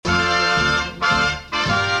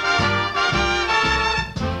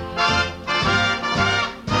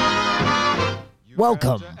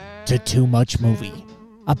Welcome to Too Much Movie,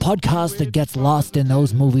 a podcast that gets lost in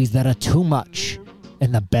those movies that are too much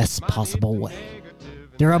in the best possible way.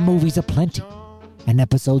 There are movies aplenty, and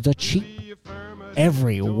episodes are cheap.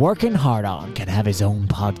 Every working hard on can have his own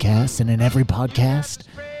podcast, and in every podcast,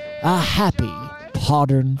 a happy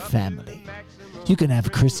modern family. You can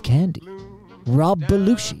have Chris Candy, Rob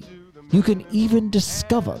Belushi. You can even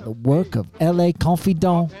discover the work of LA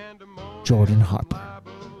confidant Jordan Harper.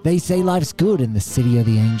 They say life's good in the city of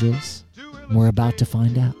the angels. We're about to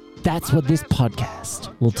find out. That's what this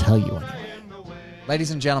podcast will tell you anyway. Ladies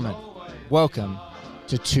and gentlemen, welcome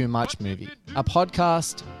to Too Much Movie, a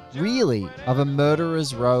podcast really of a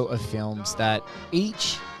murderer's row of films that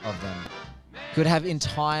each of them could have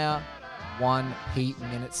entire one heat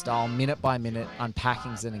minute style, minute by minute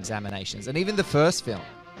unpackings and examinations. And even the first film,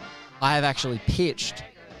 I have actually pitched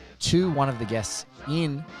to one of the guests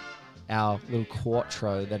in our little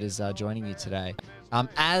quattro that is joining you today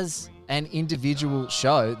as an individual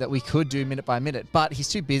show that we could do minute by minute, but he's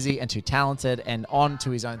too busy and too talented and on to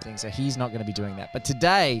his own thing, so he's not going to be doing that. But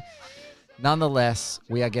today, nonetheless,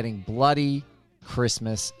 we are getting bloody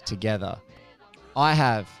Christmas together. I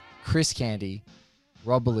have Chris Candy,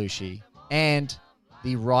 Rob Belushi, and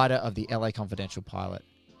the writer of the LA Confidential pilot,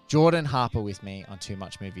 Jordan Harper, with me on Too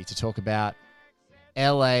Much Movie to talk about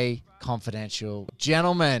LA Confidential.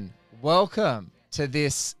 Gentlemen, welcome to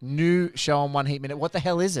this new show on One Heat Minute. What the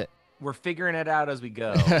hell is it? We're figuring it out as we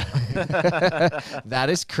go. That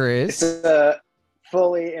is Chris. It's a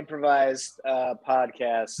fully improvised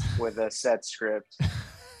podcast with a set script,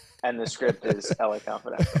 and the script is LA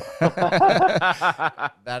Confidential.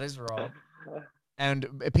 That is Rob. And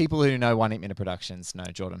people who know One Heat Minute Productions know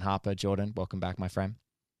Jordan Harper. Jordan, welcome back, my friend.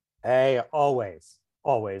 Hey, always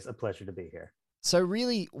a pleasure to be here. So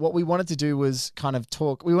really what we wanted to do was kind of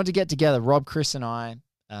talk. We wanted to get together, Rob, Chris, and I.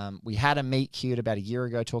 We had a meet cute about a year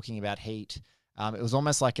ago talking about Heat. It was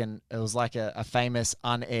almost like a famous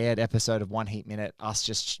unaired episode of One Heat Minute, us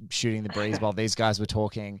just shooting the breeze while these guys were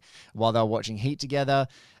talking, while they were watching Heat together.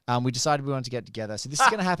 We decided we wanted to get together. So this is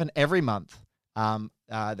going to happen every month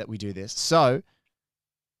that we do this. So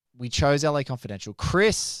we chose LA Confidential.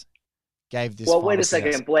 Chris gave this. Well, wait a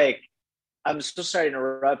second, Blake. I'm so sorry to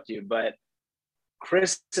interrupt you, but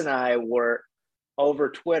Chris and I were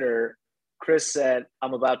over Twitter. Chris said,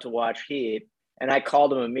 "I'm about to watch Heat." And I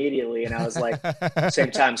called him immediately and I was like,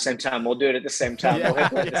 same time. We'll do it at the same time. We'll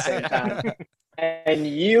hit it at the same time. And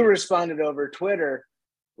you responded over Twitter,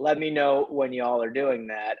 "Let me know when y'all are doing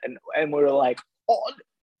that." And we were like, oh,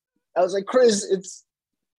 I was like, Chris,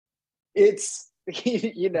 it's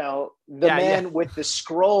you know, the man with the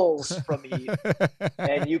scrolls from Heat.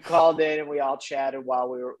 And you called in and we all chatted while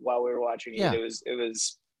we were watching Heat.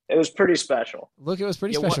 It was pretty special. Look, it was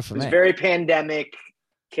pretty special for me. It was very pandemic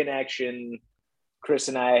connection. Chris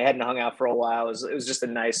and I hadn't hung out for a while. It was just a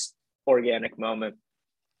nice organic moment.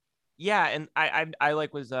 Yeah, and I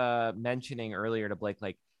like was mentioning earlier to Blake,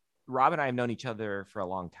 like Rob and I have known each other for a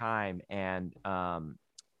long time, and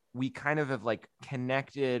we kind of have like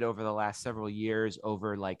connected over the last several years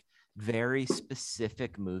over like very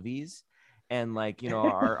specific movies, and like, you know,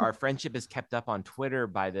 our friendship is kept up on Twitter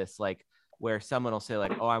by this, like where someone will say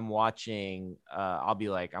like, "Oh, I'm watching," I'll be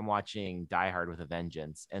like, "I'm watching Die Hard with a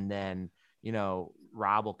Vengeance," and then, you know,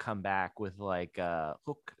 Rob will come back with like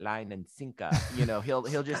hook, line, and sinker. You know, he'll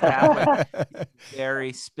just have like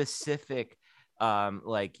very specific,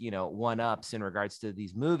 like, you know, one-ups in regards to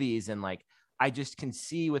these movies. And like, I just can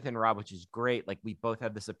see within Rob, which is great. Like, we both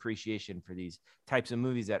have this appreciation for these types of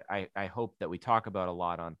movies that I hope that we talk about a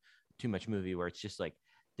lot on Too Much Movie, where it's just like,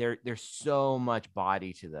 there's so much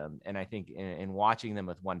body to them. And I think in watching them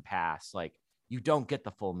with one pass, like, you don't get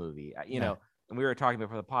the full movie, you know. And we were talking about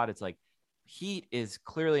for the pod, it's like, Heat is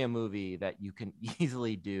clearly a movie that you can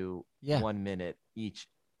easily do 1 minute each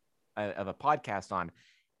of a podcast on,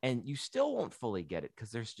 and you still won't fully get it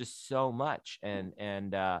because there's just so much. And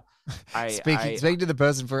speaking to the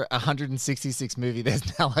person for 166 movie,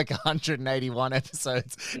 there's now like 181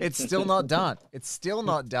 episodes. It's still not done. It's still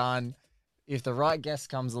not done. If the right guest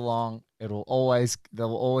comes along, there will always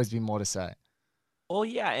be more to say. Oh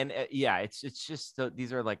yeah, and it's just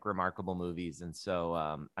these are like remarkable movies, and so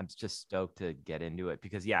I'm just stoked to get into it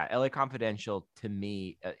because LA Confidential, to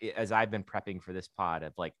me, as I've been prepping for this pod,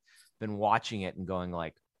 I've like been watching it and going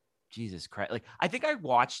like, Jesus Christ! Like, I think I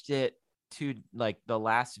watched it to like the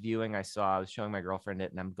last viewing I saw. I was showing my girlfriend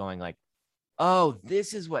it, and I'm going like, oh,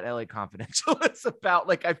 this is what LA Confidential is about.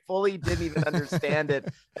 Like, I fully didn't even understand it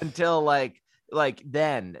until like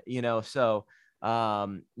then, you know. So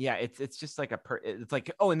it's just like it's like,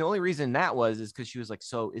 oh, and the only reason that is because she was like,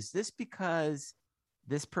 so is this because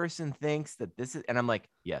this person thinks that this is, and I'm like,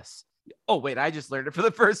 yes. Oh, wait, I just learned it for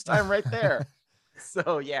the first time right there.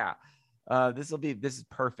 So yeah, this is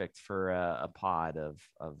perfect for a pod of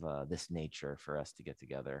this nature for us to get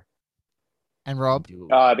together. And Rob,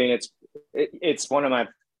 I mean, it's one of my.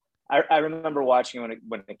 I remember watching it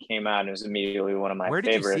when it came out, and it was immediately one of my Where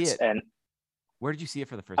did favorites. you see it? And where did you see it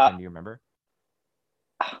for the first time? Do you remember?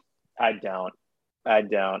 I don't.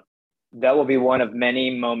 That will be one of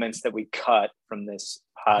many moments that we cut from this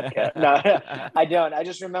podcast. No, I don't. I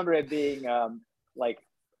just remember it being like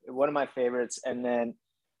one of my favorites, and then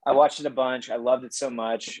I watched it a bunch. I loved it so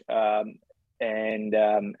much, and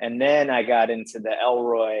then I got into the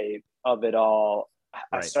Elroy of it all. Right.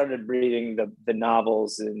 I started reading the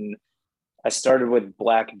novels, and I started with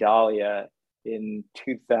Black Dahlia in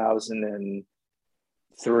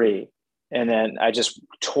 2003, and then I just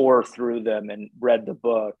tore through them and read the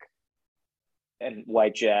book. And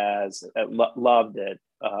White Jazz, loved it,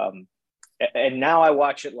 and now I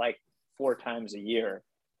watch it like 4 times a year.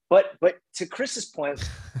 But to Chris's point,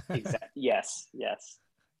 yes.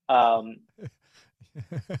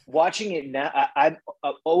 Watching it now, I'm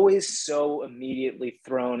always so immediately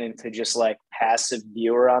thrown into just like passive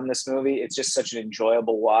viewer on this movie. It's just such an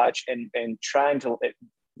enjoyable watch, and trying to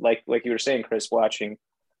like you were saying, Chris, watching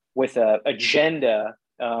with a agenda.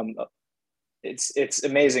 It's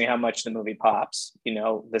amazing how much the movie pops. You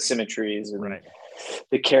know, the symmetries and Right.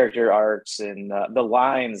 the character arcs and the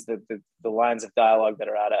lines, the lines of dialogue that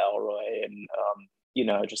are out of Elroy, and you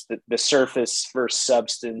know, just the surface versus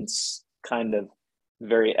substance kind of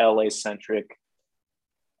very LA centric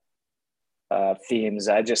themes.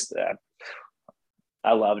 I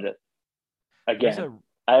loved it. Again,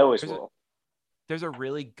 I always will. There's a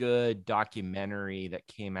really good documentary that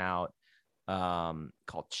came out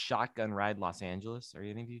called Shotgun Ride Los Angeles. Are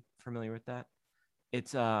any of you familiar with that?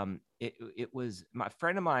 It's it was, my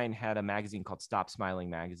friend of mine had a magazine called Stop Smiling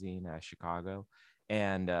magazine out of Chicago,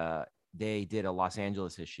 and they did a Los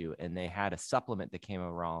Angeles issue, and they had a supplement that came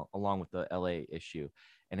along with the LA issue,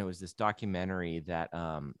 and it was this documentary that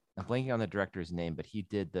I'm blanking on the director's name, but he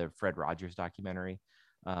did the Fred Rogers documentary.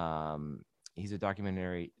 He's a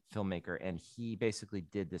documentary filmmaker, and he basically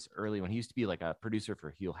did this early when he used to be like a producer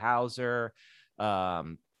for Hugh Hauser.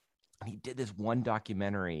 He did this one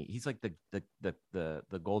documentary. He's like the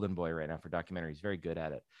golden boy right now for documentaries. Very good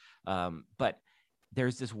at it. But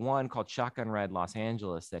there's this one called Shotgun Ride Los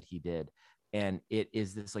Angeles that he did, and it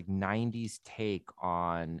is this like 90s take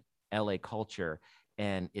on LA culture,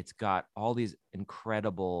 and it's got all these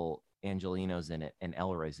incredible Angelinos in it and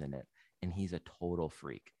Elroy's in it, and he's a total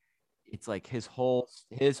freak. It's like his whole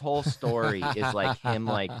story is like him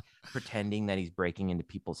like pretending that he's breaking into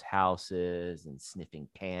people's houses and sniffing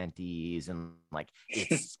panties, and like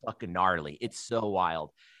it's fucking gnarly. It's so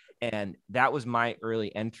wild. And that was my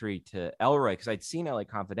early entry to Elroy, because I'd seen LA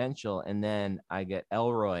Confidential, and then I get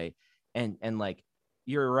Elroy, and like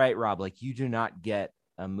you're right, Rob, like you do not get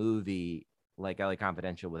a movie like LA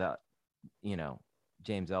Confidential without, you know,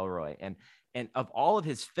 James Elroy. And of all of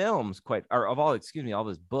his films, all of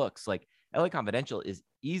his books, like LA Confidential is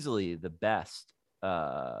easily the best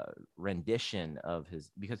rendition of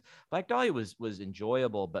his, because Black Dahlia was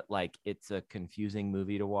enjoyable, but like it's a confusing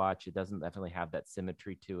movie to watch. It doesn't definitely have that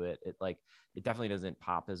symmetry to it. It definitely doesn't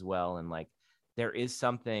pop as well. And like there is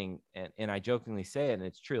something, and I jokingly say it, and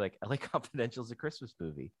it's true, like LA Confidential is a Christmas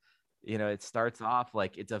movie. You know, it starts off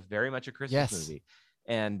like it's a very much a Christmas movie.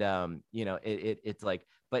 And you know, it's like,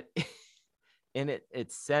 but in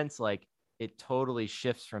its sense, like it totally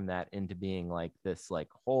shifts from that into being like this like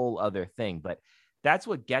whole other thing. But that's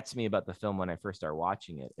what gets me about the film when I first start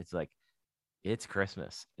watching it. It's like, it's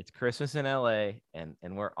Christmas in LA, and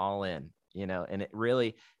we're all in, you know. And it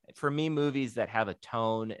really, for me, movies that have a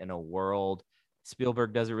tone and a world,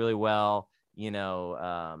 Spielberg does it really well. You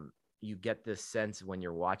know, you get this sense when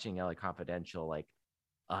you're watching LA Confidential, like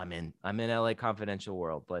I'm in LA Confidential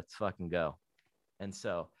world. Let's fucking go. And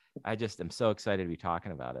so I just am so excited to be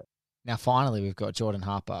talking about it. now finally we've got Jordan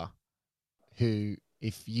Harper, who,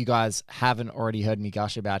 if you guys haven't already heard me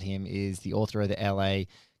gush about him, is the author of the LA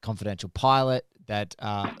Confidential pilot that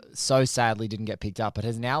so sadly didn't get picked up, but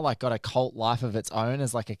has now like got a cult life of its own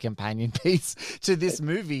as like a companion piece to this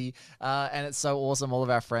movie. And it's so awesome. All of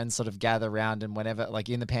our friends sort of gather around, and whenever, like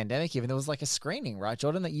in the pandemic, even there was like a screening, right,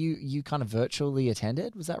 Jordan, that you kind of virtually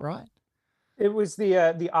attended. Was that right? It was the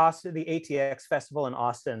ATX festival in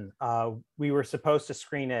Austin. We were supposed to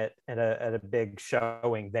screen it at a big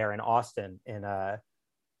showing there in Austin in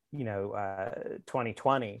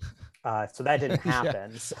 2020. So that didn't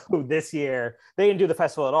happen. Yeah. So this year they didn't do the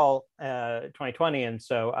festival at all, 2020, and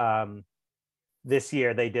so this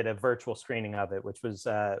year they did a virtual screening of it, which was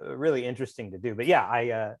really interesting to do. But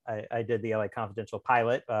yeah, I did the LA Confidential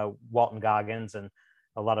pilot, Walton Goggins and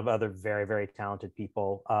a lot of other very, very talented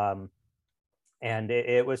people. And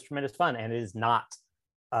it was tremendous fun, and it is not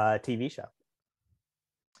a TV show.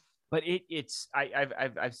 But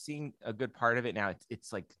I've seen a good part of it now.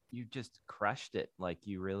 It's like you just crushed it. Like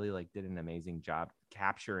you really like did an amazing job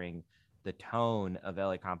capturing the tone of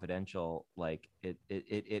LA Confidential. Like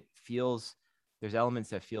it feels, there's elements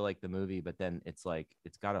that feel like the movie, but then it's like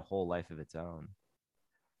it's got a whole life of its own.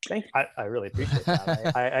 Thank you. I really appreciate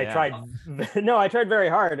that. I tried. No, I tried very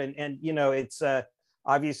hard, and you know, it's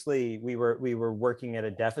obviously we were working at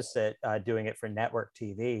a deficit doing it for network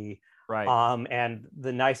TV. Right. And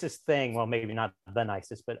the nicest thing, well, maybe not the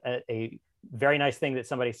nicest, but a very nice thing that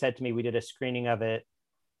somebody said to me, we did a screening of it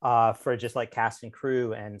for just like cast and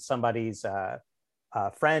crew, and somebody's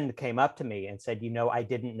friend came up to me and said, you know, I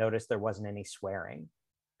didn't notice there wasn't any swearing.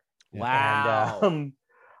 Wow. And,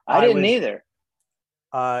 I didn't either.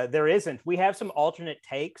 There isn't. We have some alternate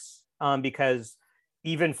takes because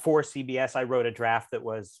even for CBS, I wrote a draft that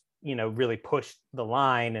was, you know, really pushed the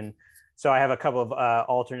line. And so I have a couple of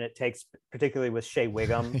alternate takes, particularly with Shea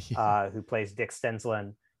Wiggum, who plays Dick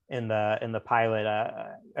Stensland in the pilot.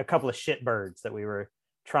 A couple of shitbirds that we were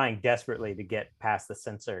trying desperately to get past the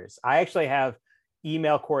censors. I actually have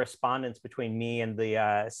email correspondence between me and the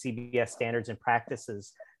CBS Standards and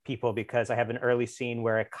Practices people, because I have an early scene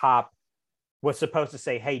where a cop was supposed to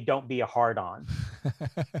say, "Hey, don't be a hard-on,"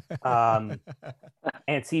 and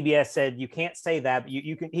CBS said, "You can't say that. But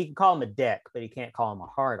you can. He can call him a dick, but he can't call him a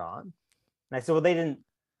hard-on." And I said, "Well, they didn't.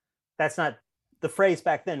 That's not the phrase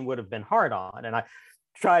back then. Would have been hard-on." And I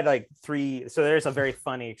tried like 3. So there's a very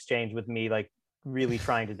funny exchange with me, like really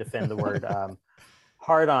trying to defend the word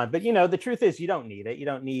hard-on. But you know, the truth is, you don't need it. You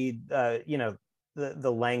don't need you know,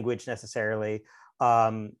 the language necessarily.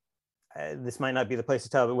 This might not be the place to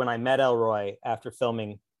tell, but when I met Elroy after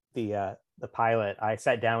filming the pilot, I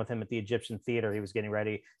sat down with him at the Egyptian Theater. He was getting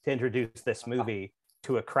ready to introduce this movie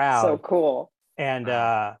to a crowd. So cool. And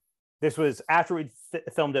this was after we'd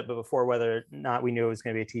filmed it, but before whether or not we knew it was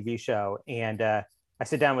going to be a TV show. And I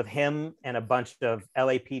sit down with him and a bunch of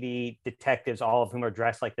LAPD detectives, all of whom are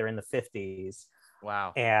dressed like they're in the 50s.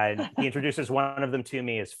 Wow. And he introduces one of them to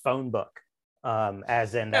me as Phone Book,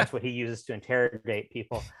 as in that's what he uses to interrogate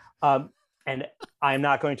people. And I'm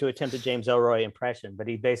not going to attempt a James Ellroy impression, but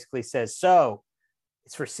he basically says, "So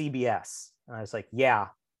it's for CBS." And I was like, "Yeah."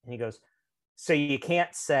 And he goes, "So you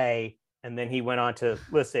can't say," and then he went on to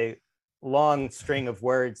list a long string of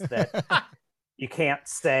words that you can't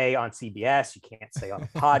say on CBS, you can't say on a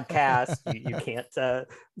podcast, you can't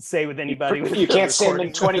say with anybody. You can't say them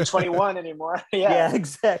in 2021 anymore. Yeah,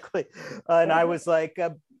 exactly. And I was like,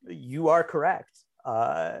 "You are correct.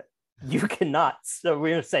 You cannot." So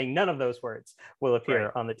we were saying none of those words will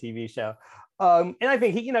appear on the TV show. And I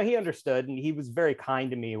think he understood, and he was very kind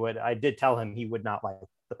to me. What I did tell him, he would not like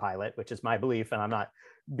the pilot, which is my belief, and I'm not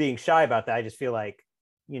being shy about that. I just feel like,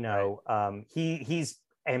 you know, he's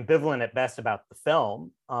ambivalent at best about the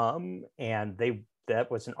film, and that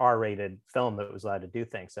was an R-rated film that was allowed to do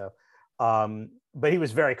things. So, but he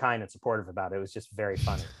was very kind and supportive about it. It was just very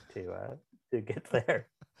funny to get there.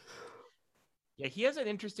 Yeah, he has an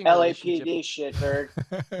interesting LAPD shitbird.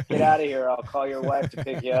 Get out of here. I'll call your wife to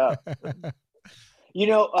pick you up. You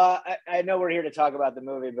know, I know we're here to talk about the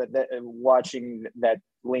movie, but watching that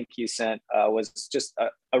link you sent was just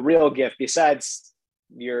a real gift. Besides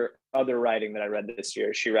your other writing that I read this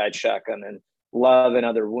year, She Rides Shotgun and Love and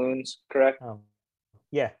Other Wounds, correct?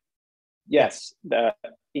 Yeah. Yes.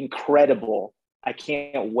 Incredible. I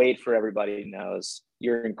can't wait for everybody knows.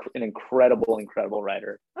 You're an incredible, incredible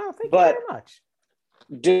writer. Oh, thank you very much.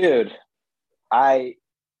 Dude, I'm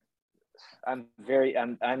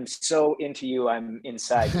so into you. I'm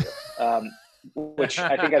inside you, which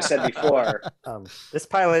I think I've said before. This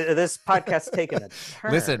podcast is taking a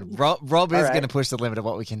turn. Listen, Rob is going to push the limit of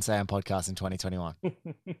what we can say on podcasts in 2021.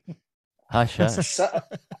 Hush, hush. So,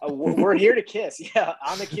 we're here to kiss. Yeah,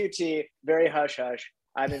 I'm a QT, very hush hush.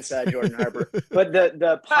 I'm inside Jordan Harper. But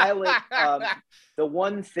the pilot, the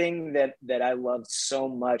one thing that I loved so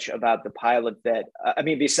much about the pilot that, I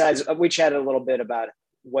mean, besides, we chatted a little bit about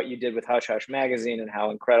what you did with Hush Hush Magazine and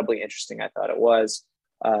how incredibly interesting I thought it was.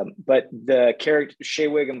 But the character, Shea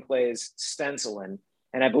Wiggum plays Stencilin,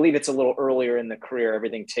 and I believe it's a little earlier in the career.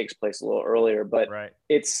 Everything takes place a little earlier, but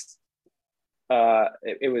it's,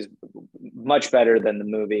 it was much better than the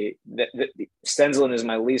movie. Stencilin is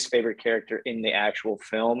my least favorite character in the actual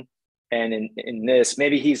film. And in this,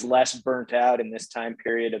 maybe he's less burnt out in this time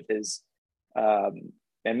period of his, and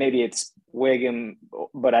maybe it's Wiggum,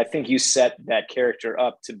 but I think you set that character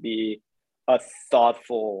up to be a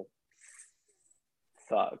thoughtful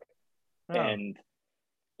thug. Oh. And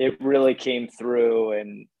it really came through,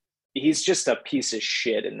 and he's just a piece of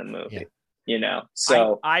shit in the movie, you know?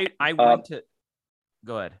 So I went to,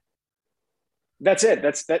 go ahead. that's it.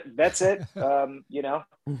 That's it. You know,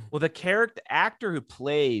 Well, the actor who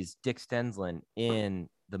plays Dick Stensland in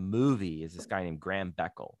the movie is this guy named Graham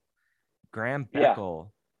Beckel. Graham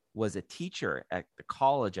Beckel was a teacher at the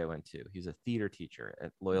college I went to. He was a theater teacher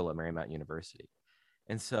at Loyola Marymount University.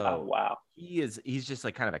 And so wow. he's just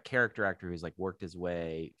like kind of a character actor who's like worked his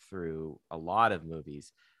way through a lot of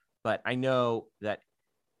movies. But I know that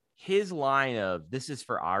his line of "This is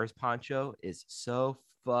for ours, Pancho" is so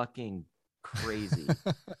fucking crazy.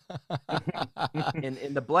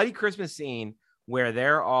 in the Bloody Christmas scene where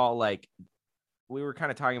they're all like, we were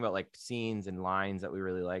kind of talking about like scenes and lines that we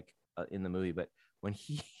really like in the movie, but when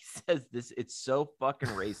he says this, it's so fucking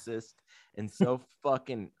racist and so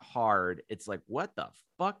fucking hard. It's like, what the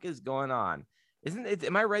fuck is going on? Isn't it?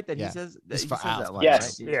 Am I right that he says that? It's He for says ours, that line,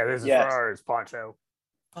 yes. right? Yeah, this is Yes. for ours, Poncho.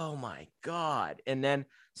 Oh my God. And then,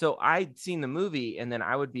 so I'd seen the movie and then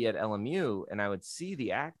I would be at LMU and I would see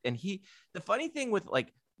the act. And the funny thing with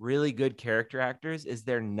like really good character actors is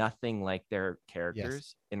they're nothing like their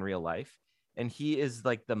characters in real life. And he is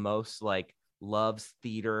like the most like loves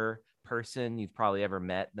theater person you've probably ever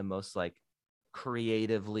met, the most like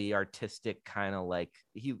creatively artistic kind of like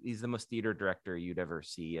he's the most theater director you'd ever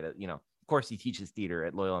see at of course he teaches theater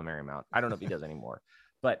at Loyola Marymount. I don't know if he does anymore,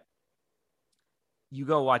 but you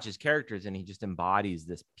go watch his characters and he just embodies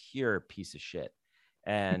this pure piece of shit.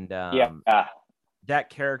 And that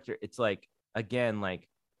character, it's like, again, like,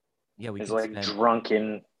 we It's can like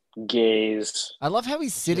drunken gaze. I love how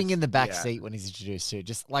he's sitting in the back yeah. seat when he's introduced to.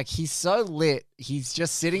 Just like he's so lit, he's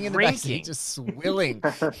just sitting in the back seat, Drinking. just swilling.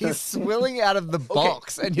 He's swilling out of the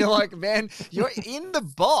box, and you're like, man, you're in the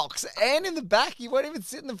box and in the back. You won't even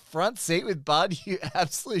sit in the front seat with Bud. You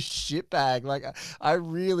absolute shitbag. Like, I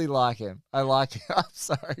really like him. I like him. I'm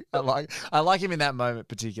sorry. I like him in that moment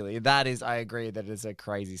particularly. That is, I agree that it is a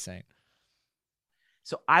crazy scene.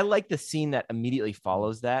 So I like the scene that immediately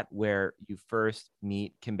follows that, where you first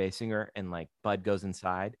meet Kim Basinger and like Bud goes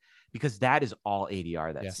inside, because that is all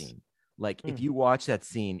ADR, that scene. Like if you watch that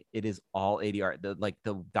scene, it is all ADR.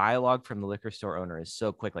 The dialogue from the liquor store owner is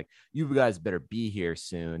so quick. Like, you guys better be here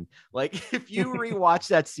soon. Like if you rewatch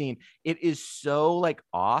that scene, it is so like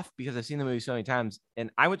off, because I've seen the movie so many times and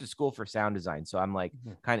I went to school for sound design. So I'm like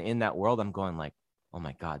kind of in that world. I'm going like, oh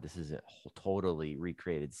my God, this is a totally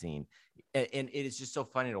recreated scene. And it is just so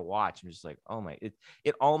funny to watch. I'm just like, oh my,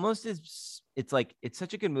 it almost is. It's like, it's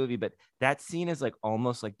such a good movie, but that scene is like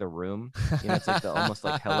almost like The Room. It's like almost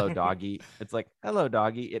like Hello Doggy. It's like Hello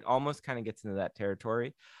Doggy. It almost kind of gets into that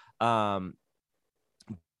territory. But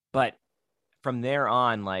from there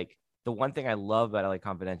on, like the one thing I love about LA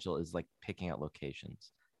Confidential is like picking out locations.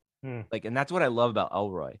 Like, and that's what I love about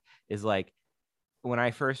Elroy is like, when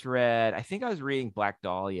I first read, I think I was reading Black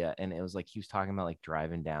Dahlia, and it was like he was talking about like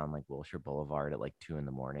driving down like Wilshire Boulevard at like 2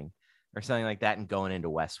 a.m. or something like that and going into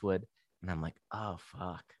Westwood. And I'm like, oh,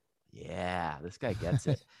 fuck. Yeah, this guy gets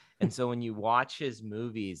it. And so when you watch his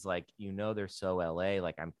movies, like, they're so LA,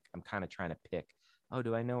 like I'm kind of trying to pick, oh,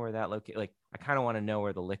 do I know where that location? Like, I kind of want to know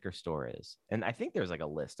where the liquor store is. And I think there's like a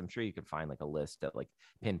list. I'm sure you can find like a list that like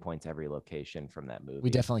pinpoints every location from that movie.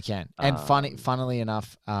 We definitely can. And funnily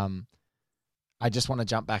enough, I just want to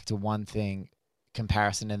jump back to one thing,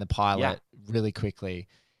 comparison in the pilot really quickly.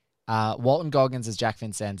 Walton Goggins as Jack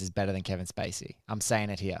Vincennes is better than Kevin Spacey. I'm saying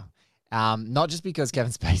it here. Not just because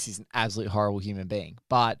Kevin Spacey is an absolute horrible human being,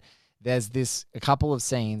 but there's a couple of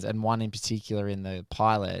scenes, and one in particular in the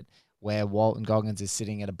pilot, where Walton Goggins is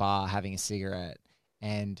sitting at a bar having a cigarette,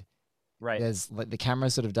 and there's like the camera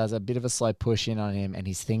sort of does a bit of a slow push in on him, and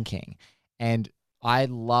he's thinking. And I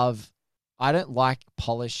don't like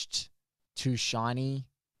polished, too shiny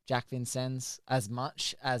Jack Vincennes as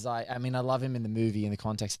much as I mean, I love him in the movie, in the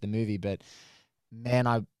context of the movie, but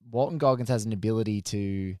man, Walton Goggins has an ability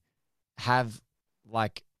to have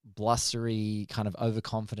like blustery, kind of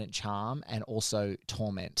overconfident charm and also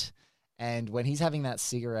torment. And when he's having that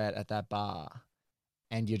cigarette at that bar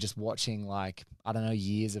and you're just watching like, I don't know,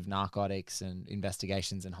 years of narcotics and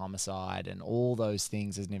investigations and homicide and all those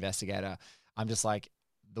things as an investigator, I'm just like,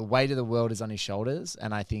 the weight of the world is on his shoulders.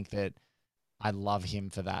 And I think that I love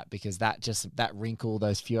him for that, because that wrinkle,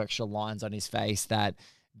 those few extra lines on his face,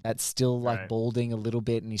 that's still like balding a little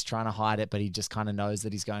bit and he's trying to hide it, but he just kind of knows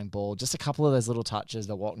that he's going bald. Just a couple of those little touches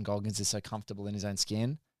that Walton Goggins is so comfortable in his own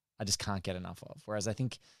skin, I just can't get enough of. Whereas I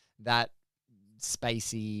think that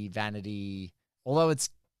spacey vanity, although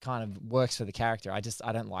it's kind of works for the character. I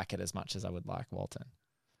don't like it as much as I would like Walton.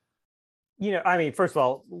 You know, I mean, first of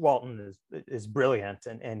all, Walton is brilliant,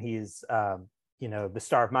 and he's you know, the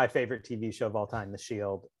star of my favorite TV show of all time, The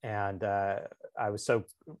Shield, and I was so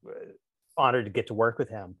honored to get to work with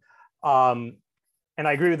him. And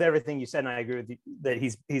I agree with everything you said, and I agree with you that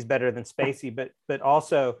he's better than Spacey, but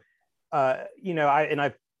also, you know,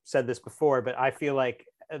 I've said this before, but I feel like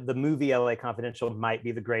the movie LA Confidential might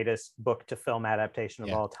be the greatest book to film adaptation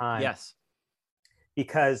of all time. Yes.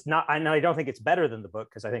 Because I don't think it's better than the book,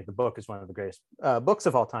 because I think the book is one of the greatest books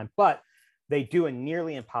of all time, but they do a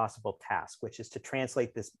nearly impossible task, which is to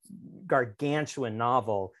translate this gargantuan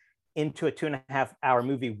novel into a 2.5-hour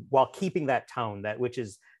movie while keeping that tone, which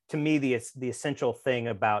is, to me, the essential thing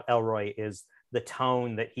about Elroy is the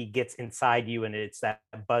tone that he gets inside you, and it's that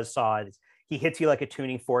buzzsaw. He hits you like a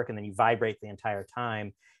tuning fork, and then you vibrate the entire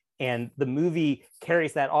time. And the movie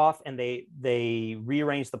carries that off, and they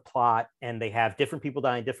rearrange the plot, and they have different people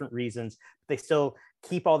dying, different reasons. But they still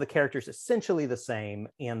keep all the characters essentially the same,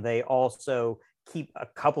 and they also keep a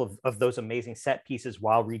couple of those amazing set pieces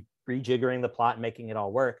while rejiggering the plot and making it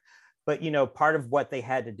all work. But, you know, part of what they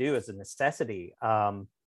had to do as a necessity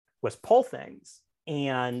was pull things.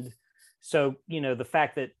 And so, you know, the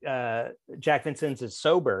fact that Jack Vincennes is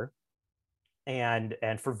sober and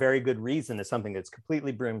for very good reason is something that's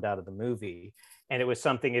completely broomed out of the movie. And it was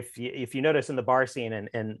something, if you notice in the bar scene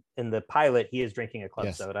and in the pilot, he is drinking a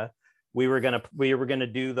club soda. We were gonna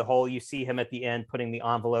do the whole, you see him at the end putting the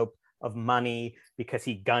envelope of money because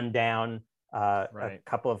he gunned down a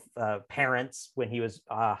couple of parents when he was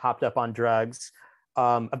hopped up on drugs.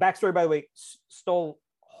 A backstory, by the way, stole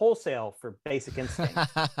wholesale for Basic Instinct.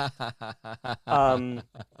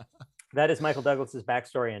 That is Michael Douglas's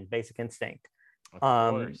backstory in Basic Instinct. Of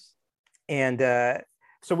course. And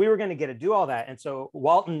so we were going to get to do all that. And so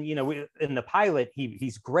Walton, you know, in the pilot,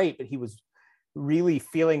 he's great, but he was really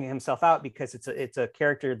feeling himself out because it's a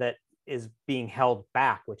character that is being held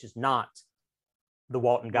back, which is not the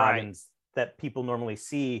Walton Goggins that people normally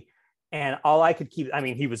see. And all I could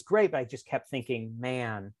he was great, but I just kept thinking,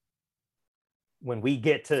 man, when we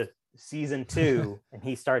get to season 2 and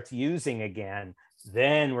he starts using again,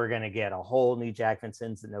 then we're going to get a whole new Jack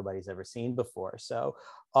Vincennes that nobody's ever seen before. So,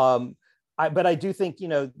 but I do think, you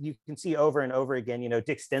know, you can see over and over again, you know,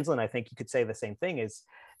 Dick Stensland, I think you could say the same thing, is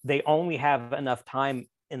they only have enough time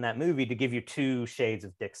in that movie to give you 2 shades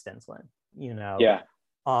of Dick Stensland, you know? Yeah.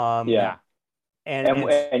 Yeah.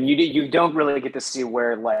 And you don't really get to see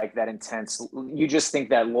where like that intense, you just think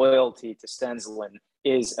that loyalty to Stensland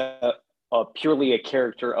is a purely a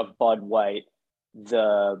character of Bud White,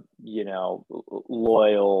 the, you know,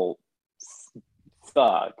 loyal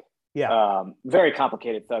thug. Yeah. Very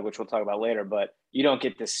complicated thug, which we'll talk about later, but you don't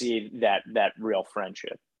get to see that real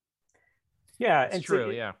friendship. Yeah. It's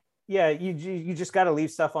true. Yeah. Yeah. You just got to leave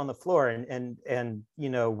stuff on the floor. And, you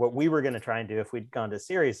know, what we were going to try and do if we'd gone to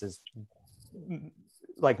series is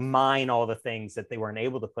like mine all the things that they weren't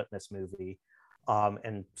able to put in this movie.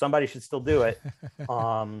 And somebody should still do it.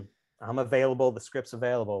 I'm available. The script's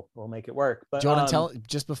available. We'll make it work. But Jordan,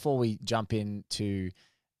 just before we jump into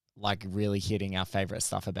like really hitting our favorite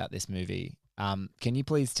stuff about this movie, can you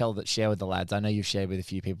please share with the lads? I know you've shared with a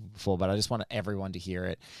few people before, but I just want everyone to hear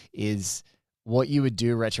it. Is what you would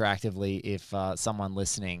do retroactively if someone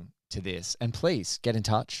listening to this, and please get in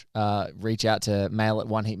touch. Reach out to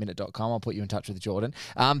mail@oneheatminute.com. I'll put you in touch with Jordan.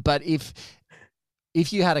 But if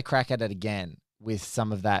you had a crack at it again, with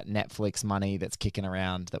some of that Netflix money that's kicking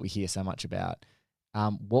around that we hear so much about,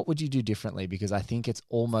 what would you do differently? Because I think it's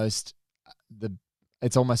almost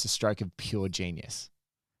a stroke of pure genius.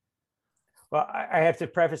 Well, I have to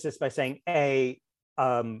preface this by saying,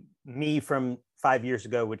 me from 5 years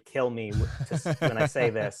ago would kill me when I say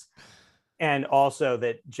this. And also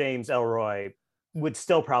that James Elroy would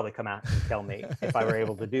still probably come out and kill me if I were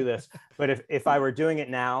able to do this. But if I were doing it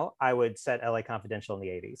now, I would set LA Confidential in the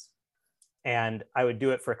 80s. And I would do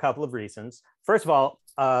it for a couple of reasons. First of all,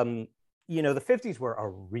 you know, the 50s were a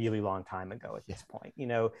really long time ago at this point. You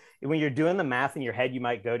know, when you're doing the math in your head, you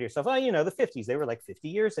might go to yourself, oh, you know, the 50s, they were like 50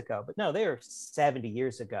 years ago. But no, they were 70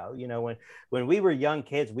 years ago. You know, when we were young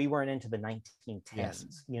kids, we weren't into the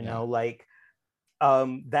 1910s, you know, like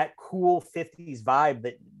that cool 50s vibe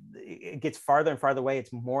that it gets farther and farther away.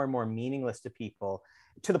 It's more and more meaningless to people,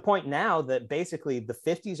 to the point now that basically the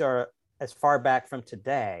 50s are as far back from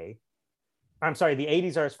today. I'm sorry, the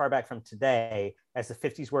 80s are as far back from today as the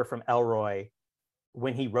 50s were from Elroy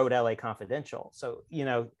when he wrote LA Confidential. So, you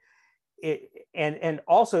know, and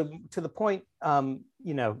also to the point,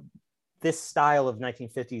 you know, this style of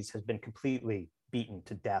 1950s has been completely beaten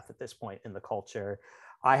to death at this point in the culture.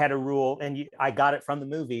 I had a rule, and I got it from the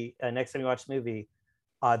movie. Next time you watch the movie,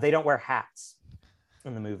 they don't wear hats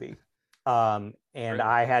in the movie. And Really?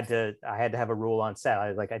 I had to have a rule on set. I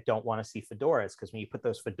was like, I don't want to see fedoras, because when you put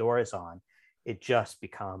those fedoras on, it just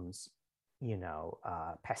becomes,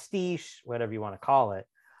 pastiche, whatever you want to call it.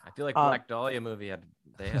 I feel like Black Dahlia movie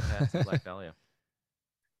they have hats in Black Dahlia.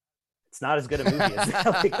 It's not as good a movie as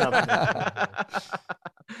LA Confidential.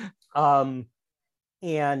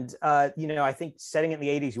 I think setting it in the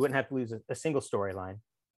 80s, you wouldn't have to lose a single storyline.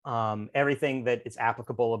 Everything that is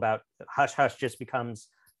applicable about Hush Hush just becomes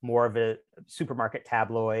more of a supermarket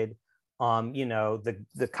tabloid.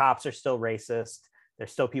 The cops are still racist.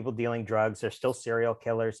 There's still people dealing drugs. There's still serial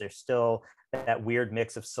killers. There's still that weird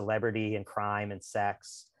mix of celebrity and crime and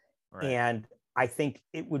sex. Right. And I think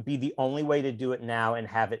it would be the only way to do it now and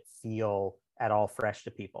have it feel at all fresh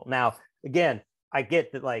to people. Now, again, I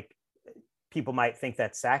get that like people might think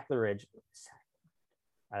that's sacrilege.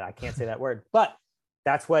 I can't say that word, but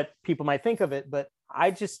that's what people might think of it. But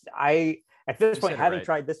at this point, having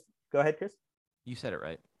tried this, go ahead, Chris. You said it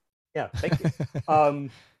right. Yeah, thank you.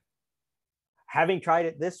 Having tried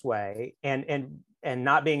it this way and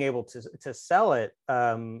not being able to sell it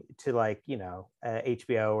to like,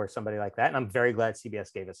 HBO or somebody like that. And I'm very glad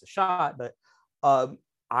CBS gave us a shot, but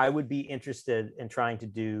I would be interested in trying to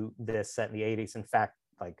do this set in the 80s. In fact,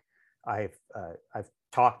 like I've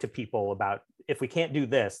talked to people about, if we can't do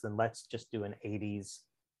this, then let's just do an 80s,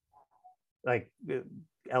 like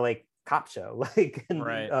LA cop show, like,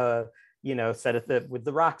 right. Set it with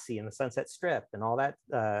the Roxy and the Sunset Strip and all that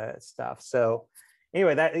stuff. So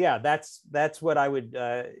anyway, that's what I would,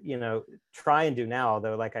 try and do now.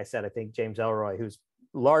 Although, like I said, I think James Ellroy, who's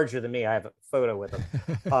larger than me, I have a photo with him,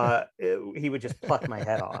 he would just pluck my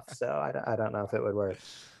head off. So I don't know if it would work.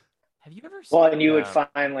 Have you ever seen, well, and you would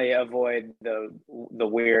finally avoid the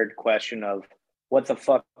weird question of what the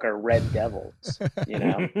fuck are red devils,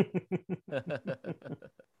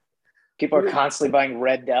 People are constantly buying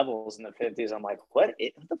Red Devils in the 50s. I'm like, what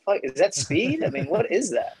the fuck? Is that speed? I mean, what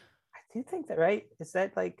is that? I do think that, right? Is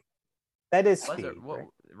that like, that is speed. Right?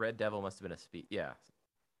 Red Devil must have been a speed. Yeah.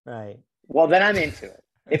 Right. Well, then I'm into it.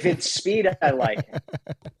 If it's speed, I like it.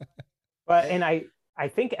 But, and I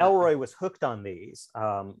think Ellroy was hooked on these,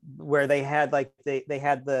 where they had like, they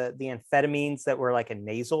had the amphetamines that were like a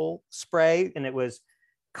nasal spray, and it was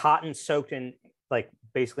cotton soaked in like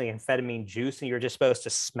basically amphetamine juice, and you're just supposed to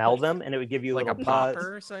smell them, and it would give you like a buzz.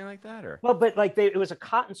 popper or something like that, or well, but like it was a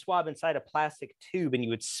cotton swab inside a plastic tube, and you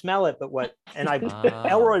would smell it. But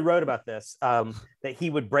Ellroy wrote about this, that he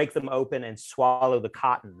would break them open and swallow the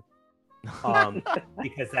cotton,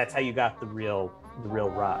 because that's how you got the real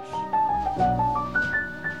rush.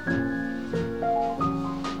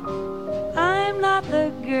 I'm not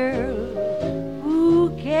the girl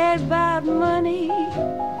who cared about money.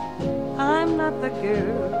 I'm not the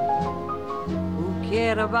girl who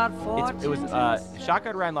cared about fortune. It was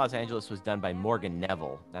Shotgun Around Los Angeles was done by Morgan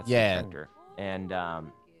Neville. That's the director. And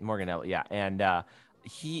Morgan Neville, yeah. And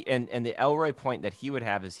he and the Ellroy point that he would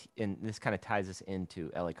have is, and this kind of ties us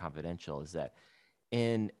into LA Confidential, is that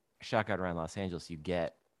in Shotgun Around Los Angeles, you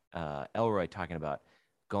get Ellroy talking about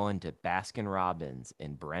going to Baskin Robbins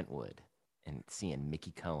in Brentwood and seeing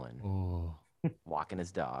Mickey Cohen walking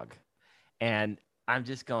his dog. And I'm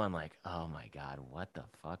just going like, oh my God, what the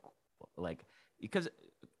fuck? Like, because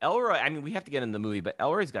Ellroy, I mean, we have to get in the movie, but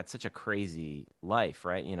Ellroy's got such a crazy life,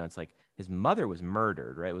 right? It's like his mother was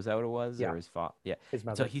murdered, right? Was that what it was? Yeah. Or his father? Yeah. His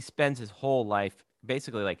mother. So he spends his whole life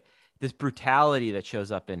basically like this brutality that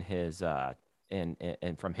shows up in his, and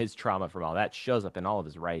from his trauma, from all that, shows up in all of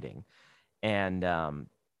his writing. And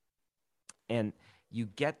you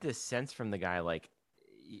get this sense from the guy, like,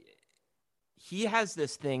 he has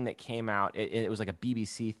this thing that came out. It was like a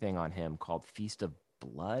BBC thing on him called Feast of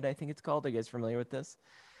Blood, I think it's called. Are you guys familiar with this?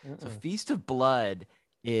 So Feast of Blood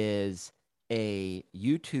is a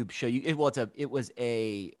YouTube show. It was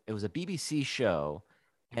a BBC show,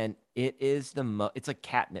 and it is it's like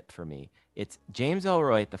catnip for me. It's James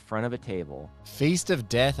Ellroy at the front of a table. Feast of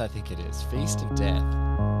Death, I think it is. Feast of Death.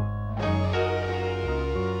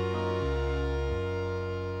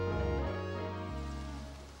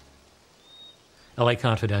 LA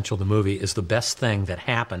Confidential, the movie, is the best thing that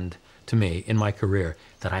happened to me in my career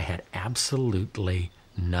that I had absolutely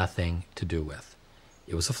nothing to do with.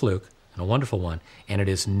 It was a fluke, and a wonderful one, and it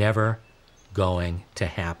is never going to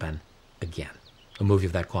happen again, a movie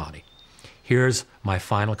of that quality. Here's my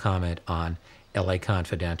final comment on LA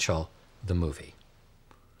Confidential, the movie.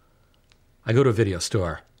 I go to a video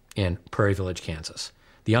store in Prairie Village, Kansas.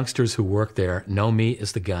 The youngsters who work there know me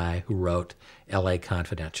as the guy who wrote LA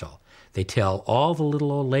Confidential. They tell all the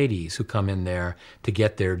little old ladies who come in there to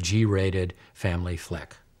get their G-rated family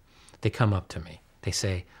flick. They come up to me. They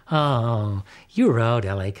say, "Oh, you wrote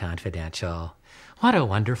L.A. Confidential. What a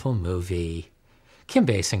wonderful movie. Kim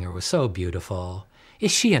Basinger was so beautiful.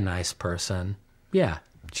 Is she a nice person?" "Yeah,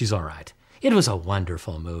 she's all right. It was a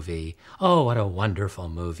wonderful movie. Oh, what a wonderful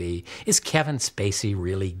movie. Is Kevin Spacey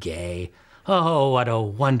really gay? Oh, what a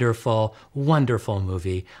wonderful, wonderful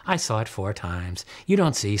movie. I saw it 4 times. You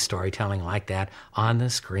don't see storytelling like that on the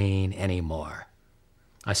screen anymore."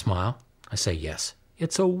 I smile. I say, "Yes,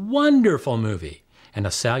 it's a wonderful movie and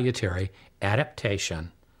a salutary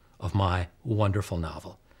adaptation of my wonderful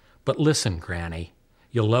novel. But listen, Granny,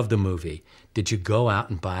 you'll love the movie. Did you go out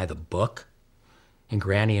and buy the book?" And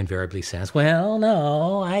Granny invariably says, "Well,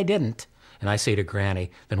 no, I didn't." And I say to Granny,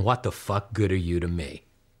 "Then what the fuck good are you to me?"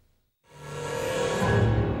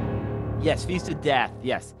 Yes, Feast of Death.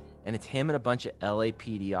 Yes. And it's him and a bunch of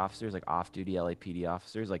LAPD officers, like off-duty LAPD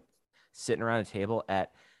officers, like sitting around a table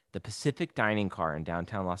at the Pacific Dining Car in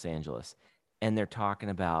downtown Los Angeles. And they're talking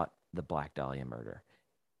about the Black Dahlia murder.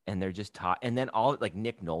 And they're just talking. And then like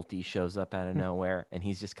Nick Nolte shows up out of nowhere, and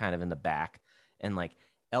he's just kind of in the back. And like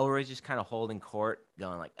Elroy's just kind of holding court,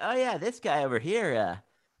 going like, "Oh yeah, this guy over here,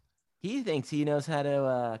 he thinks he knows how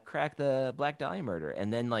to crack the Black Dahlia murder."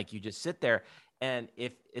 And then like you just sit there, and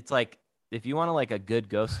if you want to like a good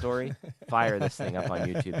ghost story, fire this thing up on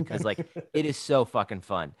YouTube, because like it is so fucking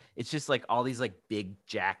fun. It's just like all these like big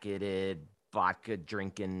jacketed, vodka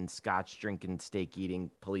drinking, scotch drinking, steak eating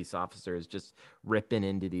police officers just ripping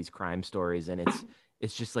into these crime stories, and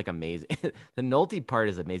it's just like amazing. The Nolte part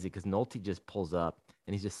is amazing because Nolte just pulls up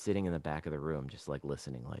and he's just sitting in the back of the room, just like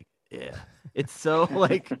listening, like, yeah. It's so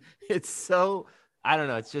like it's so, I don't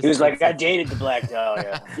know. It's just, he was like, "I dated the Black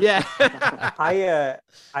Dahlia." Yeah.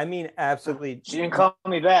 I mean, absolutely. She didn't call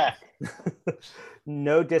me back.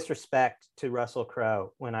 No disrespect to Russell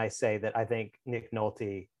Crowe when I say that I think Nick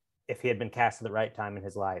Nolte, if he had been cast at the right time in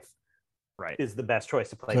his life, Right, is the best choice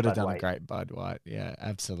to play Could Bud have done White. a great Bud White. Yeah,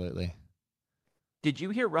 absolutely. Did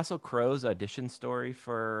you hear Russell Crowe's audition story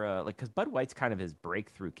for because Bud White's kind of his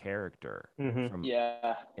breakthrough character? Mhm.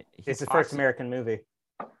 Yeah. It's his first American movie.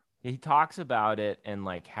 He talks about it and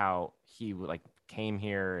like how he like came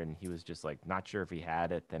here and he was just like not sure if he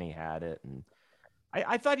had it. Then he had it, and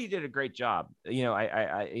I thought he did a great job. You know,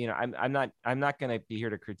 I'm not gonna be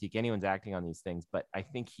here to critique anyone's acting on these things, but I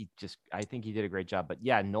think he did a great job. But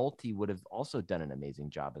yeah, Nolte would have also done an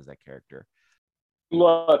amazing job as that character.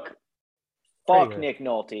 Look, fuck Pretty good. Nick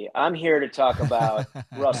Nolte. I'm here to talk about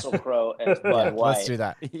Russell Crowe as Bud White. Let's do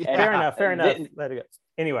that. Yeah. Fair enough. Let it go.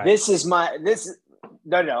 Anyway,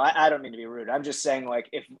 No, I don't mean to be rude. I'm just saying, like,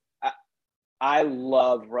 if I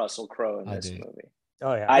love Russell Crowe in this movie.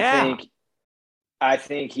 oh yeah, I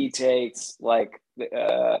think he takes like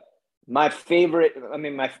my favorite. I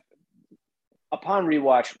mean, upon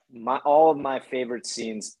rewatch, all of my favorite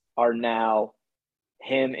scenes are now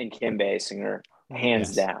him and Kim Basinger,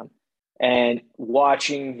 hands down. And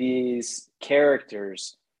watching these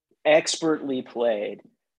characters expertly played.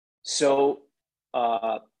 So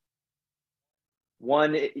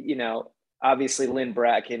one, you know, obviously Lynn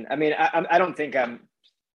Bracken. I mean, I don't think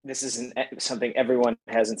this isn't something everyone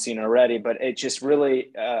hasn't seen already, but it just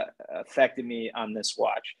really affected me on this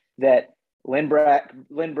watch that Lynn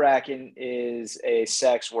Bracken is a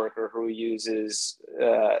sex worker who uses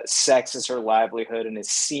sex as her livelihood and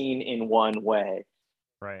is seen in one way.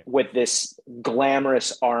 Right. With this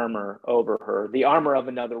glamorous armor over her, the armor of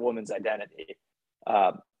another woman's identity,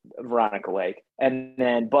 Veronica Lake. And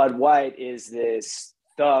then Bud White is this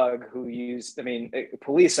thug who used, a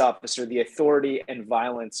police officer, the authority and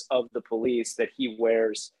violence of the police that he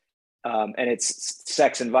wears. And it's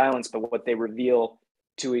sex and violence, but what they reveal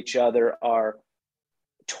to each other are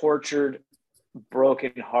tortured,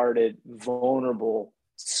 broken-hearted, vulnerable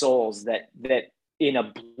souls that in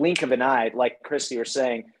a blink of an eye, like Christy was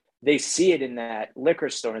saying, they see it in that liquor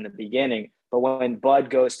store in the beginning. But when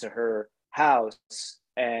Bud goes to her house,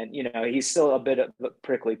 and you know he's still a bit of a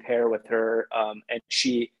prickly pear with her, and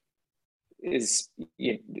she is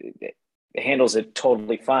handles it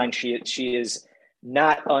totally fine. She is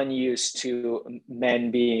not unused to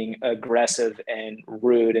men being aggressive and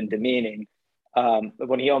rude and demeaning. But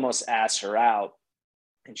when he almost asks her out,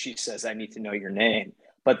 and she says, "I need to know your name."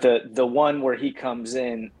 But the one where he comes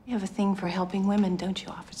in, You have a thing for helping women, don't you,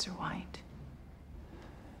 Officer White?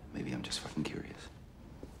 Maybe I'm just fucking curious.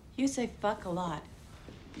 You say fuck a lot.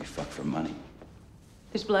 You fuck for money.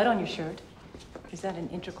 There's blood on your shirt. Is that an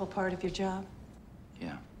integral part of your job?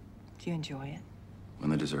 Yeah. Do you enjoy it?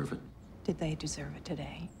 When they deserve it. Did they deserve it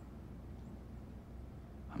today?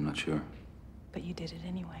 I'm not sure. But you did it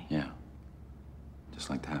anyway. Yeah. Just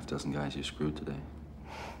like the half dozen guys you screwed today.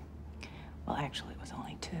 Well, actually, it was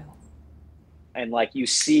only 2. And like you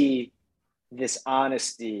see this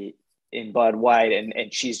honesty in Bud White,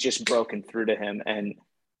 and she's just broken through to him. And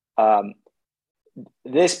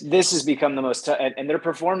this has become the most and their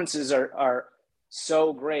performances are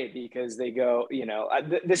so great because they go, you know,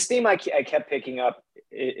 this theme I kept picking up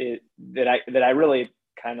that I really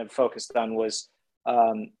kind of focused on was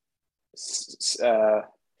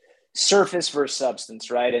surface versus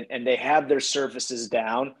substance, right? And they have their surfaces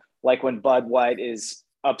down, like when Bud White is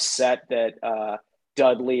upset that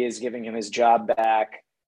Dudley is giving him his job back,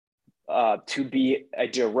 to be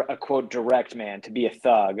a quote direct man, to be a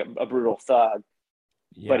thug, a brutal thug.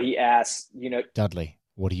 Yeah. But he asks, you know, Dudley,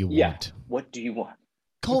 what do you want? What do you want?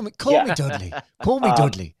 Call me Dudley. Call me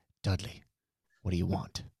Dudley. Dudley, what do you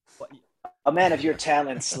want? A man of your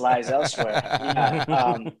talents lies elsewhere.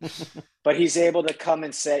 Yeah. But he's able to come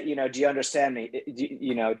and say, you know, do you understand me?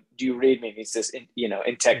 Do you read me? He says, in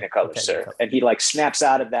Technicolor, sir. And he like snaps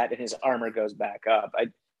out of that and his armor goes back up.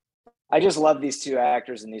 I just love these two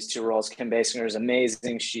actors in these two roles. Kim Basinger is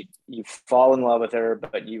amazing. You fall in love with her,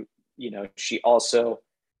 but she also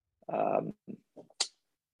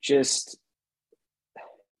just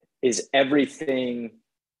is everything.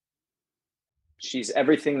 She's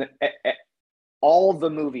everything that all the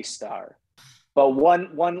movie star. But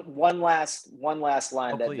one last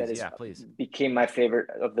line please. Became my favorite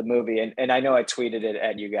of the movie, and I know I tweeted it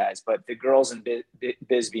at you guys, but the girls in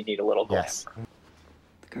Bisbee need a little glamour. Yes.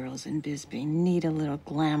 The girls in Bisbee need a little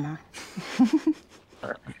glamour.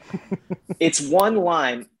 It's one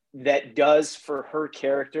line that does for her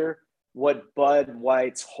character what Bud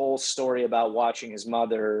White's whole story about watching his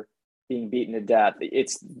mother being beaten to death.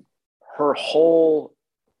 It's her whole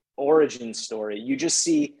origin story. You just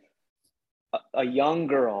see a young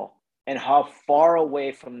girl and how far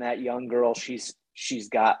away from that young girl she's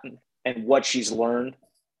gotten and what she's learned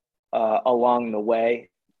along the way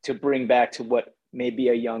to bring back to what may be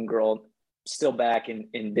a young girl still back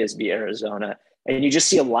in Bisbee, Arizona. And you just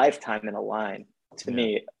see a lifetime in a line. To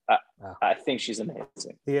me, I think she's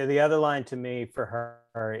amazing. The other line to me for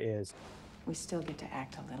her is, we still get to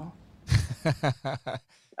act a little.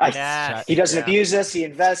 He doesn't abuse us. He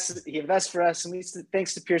invests for us, and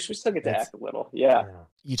thanks to Pierce, we still get to act a little. Yeah.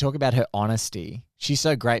 You talk about her honesty. She's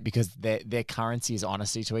so great because their currency is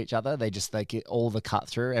honesty to each other. They get all the cut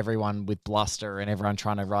through, everyone with bluster and everyone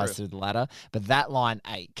trying to rise through the ladder. But that line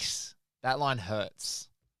aches. That line hurts.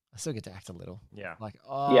 I still get to act a little. Yeah. Like,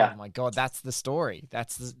 oh my God, that's the story.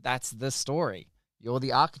 That's the story. You're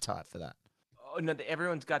the archetype for that. Oh, no,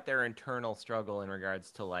 everyone's got their internal struggle in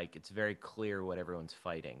regards to, like, it's very clear what everyone's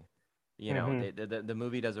fighting. You know, the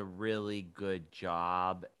movie does a really good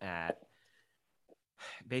job at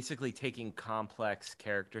basically taking complex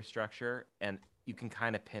character structure and you can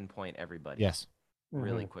kind of pinpoint everybody. Yes.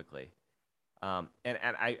 Really quickly. And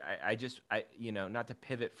I just not to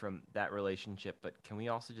pivot from that relationship, but can we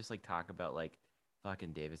also just like talk about like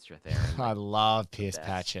fucking David Strathairn? I love Pierce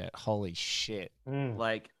Patchett. Holy shit.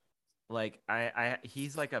 Like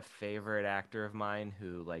he's like a favorite actor of mine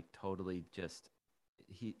who like totally just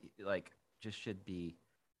he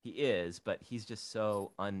is, but he's just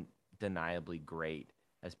so undeniably great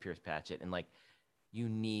as Pierce Patchett. And like you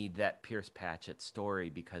need that Pierce Patchett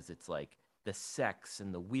story because it's like the sex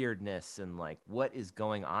and the weirdness and like what is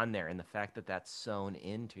going on there, and the fact that that's sewn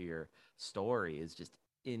into your story is just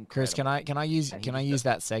incredible. Chris, can I use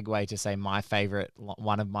that segue to say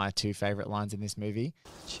one of my two favorite lines in this movie?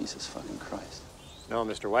 Jesus fucking Christ. No,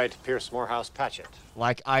 Mr. White, Pierce Morehouse Patchett.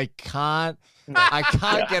 Like I can't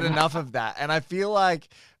get enough of that, and I feel like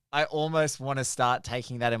I almost want to start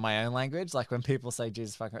taking that in my own language. Like when people say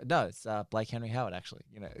Jesus fucking Christ. No, it's Blake Henry Howard actually.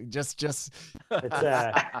 You know, just it's,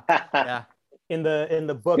 in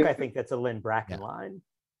the book, I think that's a Lynn Bracken line.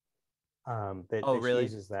 That really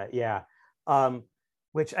uses that, yeah.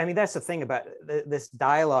 Which I mean, that's the thing about this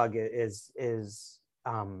dialogue is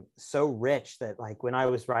so rich that like when I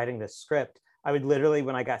was writing this script, I would literally,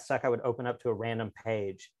 when I got stuck, I would open up to a random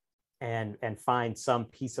page and find some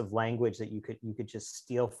piece of language that you could just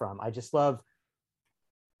steal from. I just love.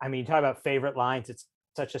 I mean, talk about favorite lines. It's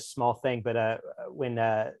such a small thing, but when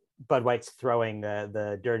Bud White's throwing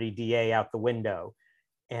the dirty DA out the window,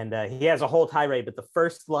 and he has a whole tirade, but the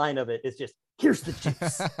first line of it is just, "Here's the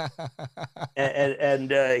juice,"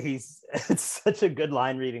 and it's such a good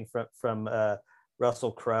line reading from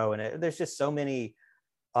Russell Crowe, and there's just so many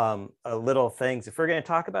little things. If we're going to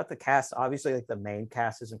talk about the cast, obviously, like the main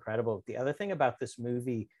cast is incredible. The other thing about this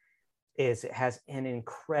movie is it has an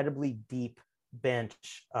incredibly deep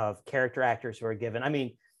bench of character actors who are given. I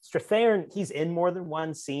mean, Strathairn, he's in more than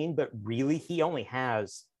one scene, but really he only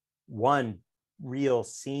has one real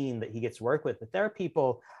scene that he gets to work with. But there are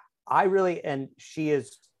people and she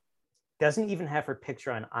doesn't even have her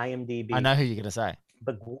picture on IMDb. I know who you're going to say.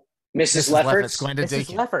 But Mrs. Lefferts.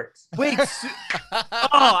 Mrs. Lefferts. Wait.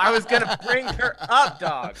 I was going to bring her up,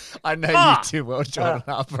 dog. I know you too well, Jordan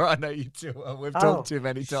Harper. I know you too well. We've talked too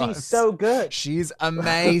many times. She's so good. She's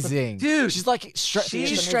amazing. Dude. She's like,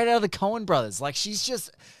 she's straight out of the Coen brothers. Like, she's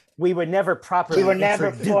just... We were never properly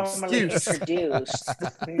formally introduced.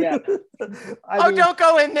 Yeah. I mean, don't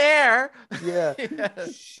go in there. Yeah.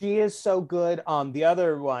 She is so good. The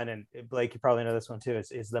other one, and Blake, you probably know this one too,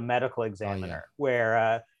 is The Medical Examiner,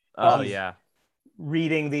 where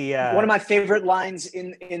reading the one of my favorite lines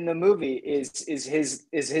in the movie is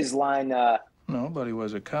his line, nobody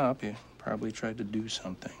was a cop. He probably tried to do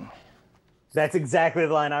something. That's exactly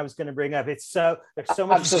the line I was going to bring up. There's so much.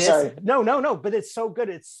 I'm so sorry. No, but it's so good.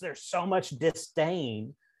 There's so much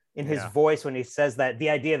disdain in his voice when he says that. The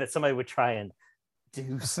idea that somebody would try and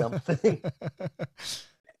do something.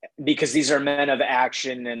 Because these are men of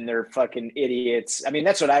action and they're fucking idiots. I mean,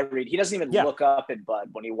 that's what I read. He doesn't even look up at Bud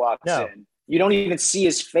when he walks in. You don't even see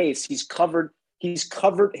his face. He's covered. His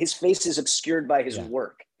face is obscured by his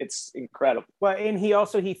work. It's incredible. Well, and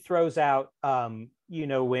he throws out, when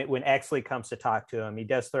Exley comes to talk to him, he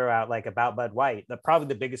does throw out like about Bud White, probably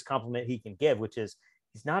the biggest compliment he can give, which is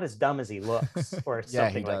he's not as dumb as he looks, or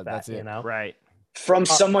something like that. That's it. Right. From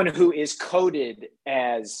someone who is coded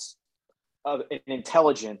as an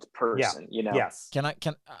intelligent person, Yes.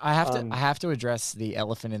 I have to address the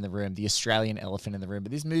elephant in the room, the Australian elephant in the room.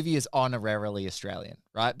 But this movie is honorarily Australian,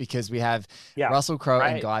 right? Because we have Russell Crowe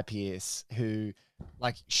and Guy Pearce, who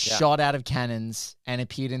shot out of cannons and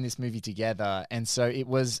appeared in this movie together. And so it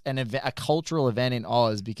was a cultural event in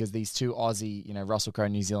Oz, because these two Aussie, Russell Crowe,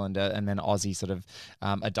 New Zealander, and then Aussie sort of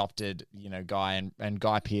adopted, Guy and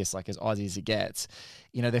Guy Pearce, like as Aussie as it gets.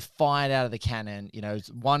 They're fired out of the cannon.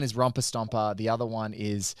 One is Romper Stomper, the other one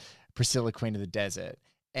is Priscilla, Queen of the Desert.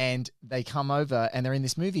 And they come over and they're in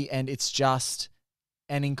this movie, and it's just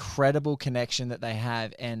an incredible connection that they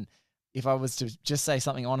have. And if I was to just say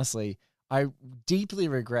something honestly, I deeply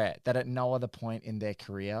regret that at no other point in their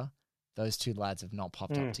career, those two lads have not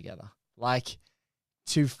popped up together. Like,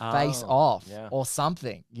 to face off or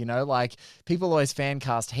something, people always fan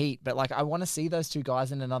cast Heat, but I want to see those two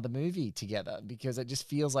guys in another movie together, because it just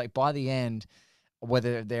feels like by the end,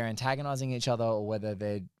 whether they're antagonizing each other or whether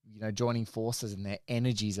they're, joining forces and their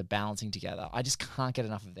energies are balancing together, I just can't get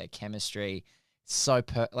enough of their chemistry. So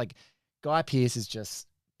Guy Pearce is just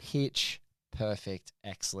pitch perfect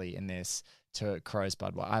Exley in this to Crowe's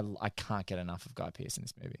Bud White. I can't get enough of Guy Pearce in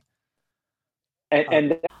this movie.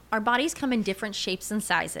 And our bodies come in different shapes and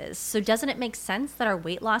sizes, so doesn't it make sense that our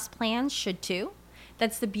weight loss plans should too?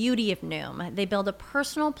 That's the beauty of Noom. They build a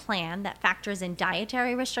personal plan that factors in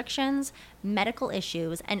dietary restrictions, medical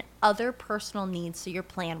issues, and other personal needs so your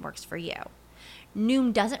plan works for you.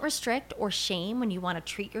 Noom doesn't restrict or shame when you want to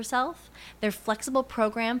treat yourself. Their flexible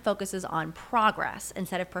program focuses on progress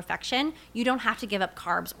instead of perfection. You don't have to give up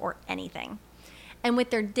carbs or anything. And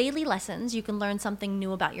with their daily lessons, you can learn something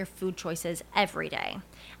new about your food choices every day.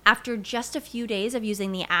 After just a few days of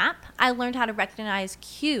using the app, I learned how to recognize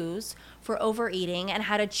cues for overeating and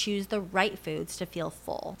how to choose the right foods to feel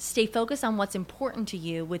full. Stay focused on what's important to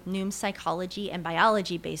you with Noom's psychology and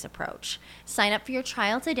biology-based approach. Sign up for your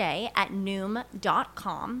trial today at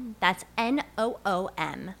Noom.com. That's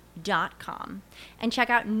Noom.com. And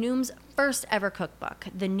check out Noom's first ever cookbook,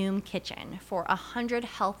 The Noom Kitchen, for 100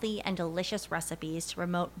 healthy and delicious recipes to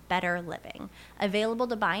promote better living. Available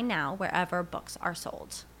to buy now wherever books are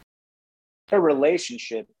sold. Their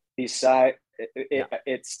relationship,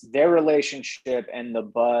 it's their relationship and the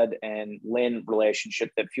Bud and Lynn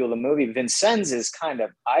relationship that fuel the movie. Vincennes is kind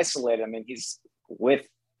of isolated. I mean, he's with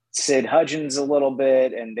Sid Hudgens a little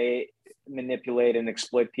bit, and they manipulate and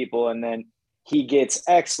exploit people, and then he gets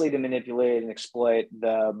Exley to manipulate and exploit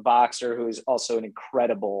the boxer, who is also an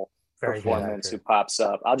incredible performance, who pops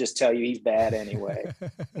up. I'll just tell you, he's bad anyway.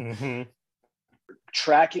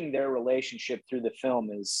 Tracking their relationship through the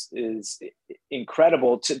film is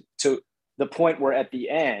incredible to the point where at the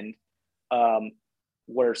end,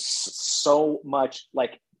 where so much,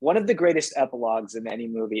 one of the greatest epilogues in any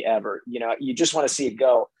movie ever, you just want to see it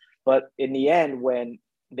go. But in the end, when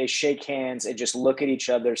they shake hands and just look at each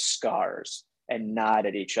other's scars and nod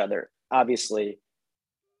at each other. Obviously,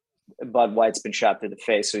 Bud White's been shot through the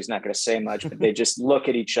face, so he's not going to say much, but they just look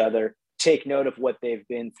at each other, take note of what they've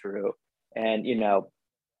been through. And,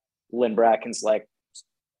 Lynn Bracken's like,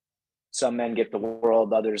 some men get the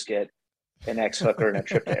world, others get an ex-hooker and a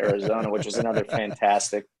trip to Arizona, which was another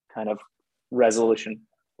fantastic kind of resolution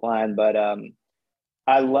line. But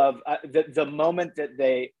I love the moment that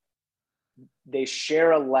they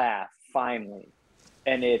share a laugh finally,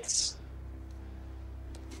 and it's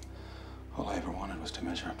all I ever wanted was to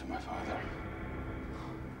measure up to my father.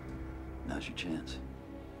 Now's your chance.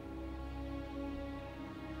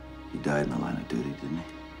 He died in the line of duty, didn't he?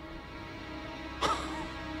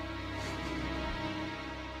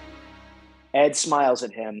 Ed smiles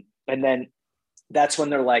at him, and then that's when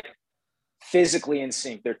they're like physically in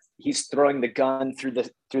sync. He's throwing the gun through the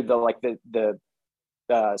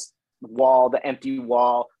wall, the empty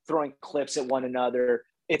wall, throwing clips at one another.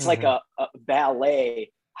 It's like a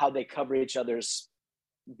ballet how they cover each other's,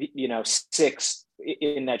 six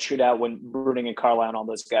in that shootout when Bruning and Carlisle and all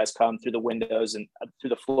those guys come through the windows and through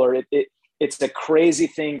the floor. It's a crazy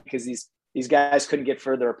thing because these guys couldn't get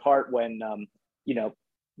further apart when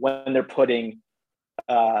when they're putting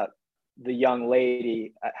the young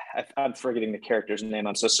lady, I'm forgetting the character's name,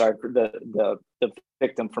 I'm so sorry, for the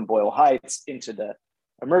victim from Boyle Heights into the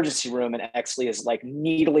emergency room, and Exley is like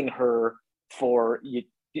needling her for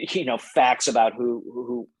facts about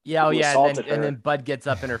who assaulted her. And then Bud gets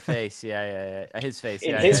up in her face, his face,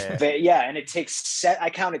 and it takes I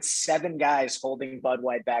counted 7 guys holding Bud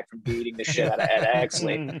White back from beating the shit out of Ed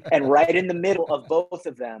Exley, and right in the middle of both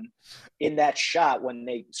of them in that shot when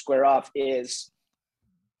they square off is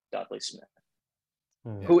Dudley Smith,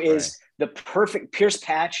 who is the perfect Pierce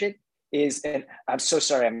Patchett is, and I'm so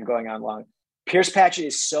sorry I'm going on long. Pierce Patchett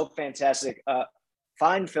is so fantastic.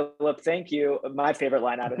 Fine, Philip, thank you. My favorite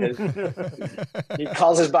line out of his. He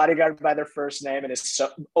calls his bodyguard by their first name and is so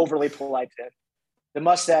overly polite to him. The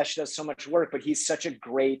mustache does so much work, but he's such a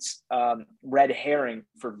great red herring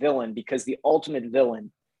for villain, because the ultimate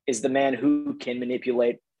villain is the man who can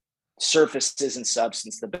manipulate surfaces and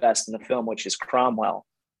substance the best in the film, which is Cromwell.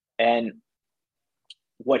 And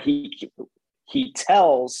what he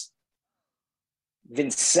tells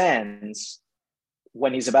Vincennes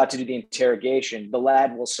when he's about to do the interrogation, the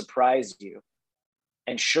lad will surprise you.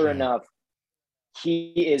 And sure enough,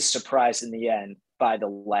 he is surprised in the end by the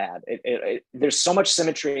lad. There's so much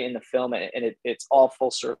symmetry in the film, and it's all full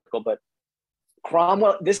circle. But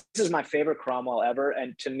Cromwell, this is my favorite Cromwell ever.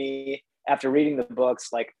 And to me, after reading the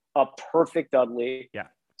books, like a perfect Dudley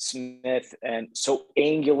Smith, and so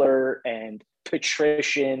angular and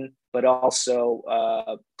patrician, but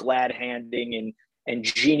also glad-handing and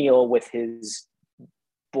genial with his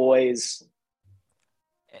boys.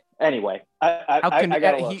 Anyway, I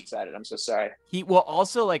got a little excited. I'm so sorry. He will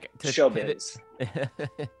also like to showbiz.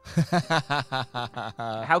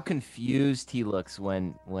 How confused he looks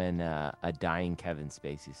when a dying Kevin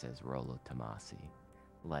Spacey says Rollo Tomasi.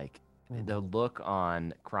 Like the look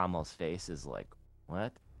on Cromwell's face is like,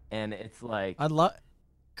 what? And it's like,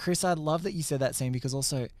 Chris, I love that you said that scene, because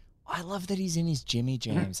also I love that he's in his Jimmy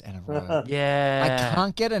Jams and a robe. Yeah, I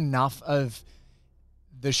can't get enough of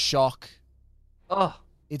the shock. Oh,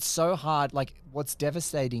 it's so hard. Like, what's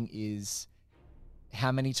devastating is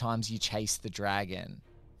how many times you chase the dragon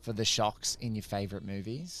for the shocks in your favorite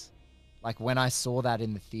movies. Like, when I saw that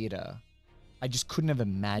in the theater, I just couldn't have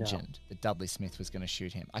imagined that Dudley Smith was going to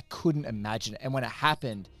shoot him. I couldn't imagine it. And when it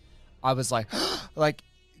happened, I was like, like,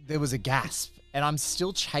 there was a gasp. And I'm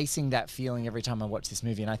still chasing that feeling every time I watch this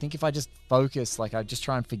movie. And I think if I just focus, like, I just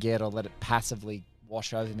try and forget or let it passively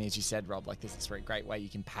wash over me, as you said, Rob, like, this is a very great way you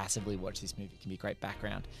can passively watch this movie. It can be great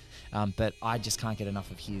background. But I just can't get enough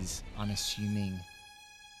of his unassuming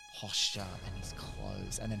posture and his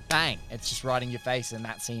clothes. And then bang, it's just right in your face. And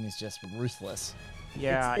that scene is just ruthless.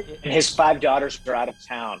 Yeah. And his 5 daughters are out of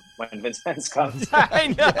town when Vincennes comes.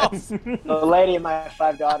 I know. The lady and my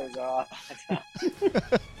 5 daughters are off.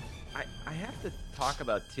 I have to talk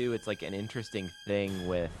about, too, it's like an interesting thing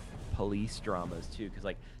with police dramas, too, because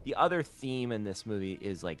like the other theme in this movie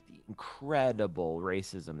is like the incredible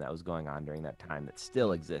racism that was going on during that time that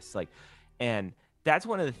still exists. Like, and that's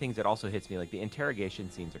one of the things that also hits me. Like, the interrogation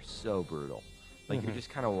scenes are so brutal. Like, you're just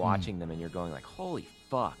kind of watching them and you're going like, holy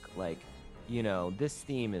fuck. Like, you know, this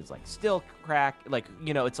theme is like still crack. Like,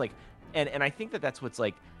 you know, it's like, and I think that that's what's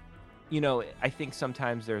like, you know, I think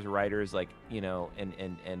sometimes there's writers like, you know,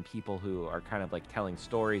 and people who are kind of like telling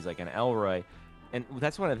stories like an Elroy. And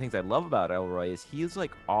that's one of the things I love about Elroy is he's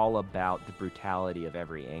like all about the brutality of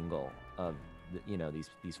every angle of, you know,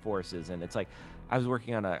 these forces. And it's like, I was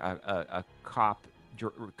working on a cop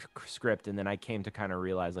script, and then I came to kind of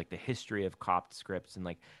realize like the history of cop scripts and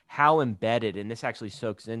like how embedded, and this actually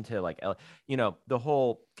soaks into like, you know, the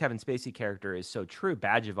whole Kevin Spacey character is so true.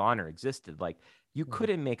 Badge of Honor existed. Like, you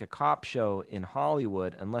couldn't make a cop show in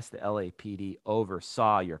Hollywood unless the LAPD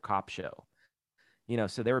oversaw your cop show.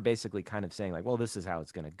 So they were basically kind of saying like, well, this is how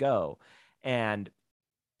it's going to go. And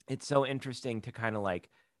it's so interesting to kind of like,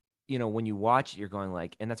 when you watch it, you're going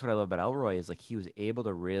like, and that's what I love about Elroy is like, he was able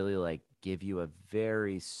to really like give you a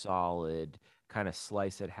very solid kind of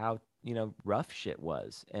slice at how, rough shit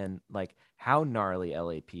was and like how gnarly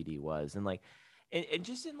LAPD was. And like, and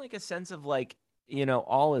just in like a sense of like,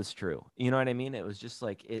 all is true. You know what I mean? It was just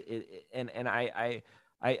like and I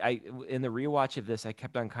in the rewatch of this, I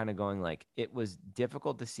kept on kind of going like, it was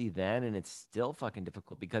difficult to see then, and it's still fucking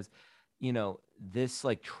difficult because, this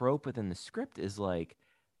like trope within the script is like,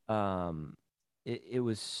 it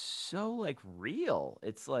was so like real.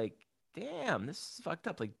 It's like, damn, this is fucked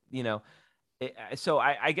up. Like, so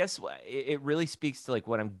I guess it really speaks to like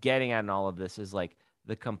what I'm getting at in all of this is like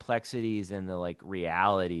the complexities and the like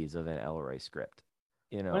realities of an Elroy script,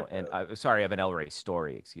 and sorry, of an Elroy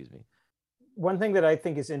story, excuse me. One thing that I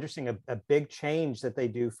think is interesting, a big change that they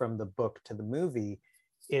do from the book to the movie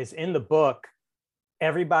is in the book,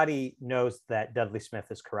 everybody knows that Dudley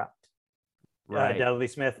Smith is corrupt. Right. Dudley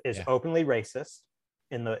Smith is openly racist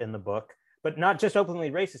in the book, but not just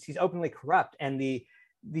openly racist, he's openly corrupt. And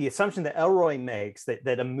the assumption that Elroy makes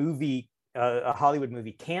that a movie, a Hollywood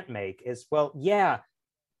movie can't make is, well, yeah,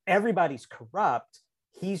 everybody's corrupt.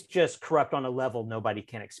 He's just corrupt on a level nobody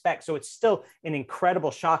can expect. So it's still an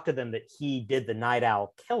incredible shock to them that he did the Night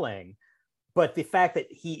Owl killing. But the fact that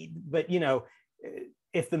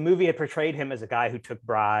if the movie had portrayed him as a guy who took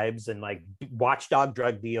bribes and like watchdog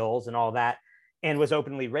drug deals and all that, and was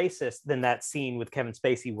openly racist, then that scene with Kevin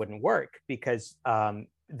Spacey wouldn't work because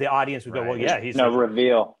the audience would go, well, yeah, he's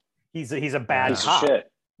reveal. He's a bad cop.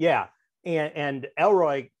 Shit. Yeah. And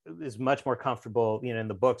Elroy is much more comfortable, in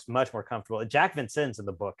the books, much more comfortable. Jack Vincennes in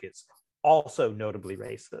the book is also notably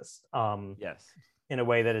racist. Yes. In a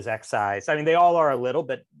way that is excised. I mean, they all are a little,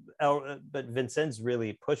 but Vincennes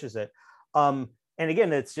really pushes it. And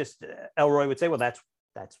again, it's just Elroy would say, well, that's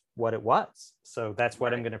what it was. So that's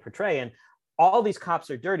what I'm going to portray. And all these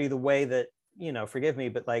cops are dirty the way that, forgive me,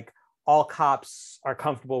 but like all cops are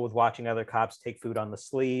comfortable with watching other cops take food on the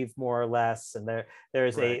sleeve, more or less. And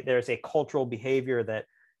there's a cultural behavior that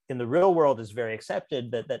in the real world is very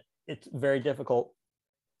accepted, that it's very difficult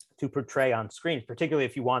to portray on screen, particularly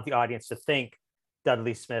if you want the audience to think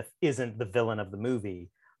Dudley Smith isn't the villain of the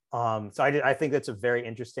movie. So I think that's a very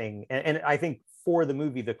interesting, and I think for the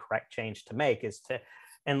movie, the correct change to make is to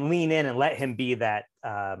lean in and let him be that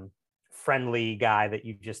friendly guy that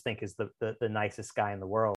you just think is the nicest guy in the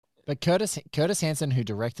world. But Curtis Hanson, who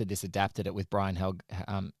directed this, adapted it with Brian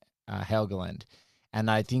Helgeland,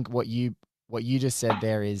 and I think what you just said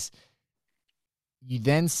there is, you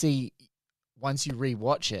then see, once you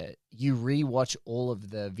rewatch it, you rewatch all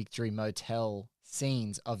of the Victory Motel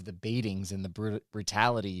scenes of the beatings and the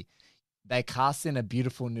brutality. They cast in a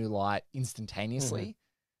beautiful new light instantaneously. Mm-hmm.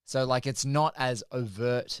 So like, it's not as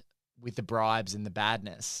overt with the bribes and the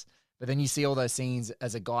badness, but then you see all those scenes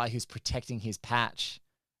as a guy who's protecting his patch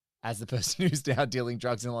as the person who's now dealing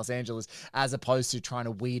drugs in Los Angeles, as opposed to trying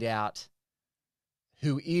to weed out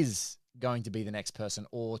who is going to be the next person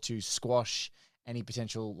or to squash any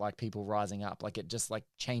potential like people rising up. Like, it just like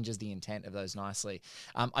changes the intent of those nicely.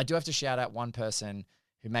 I do have to shout out one person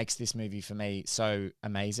who makes this movie for me so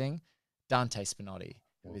amazing, Dante Spinotti,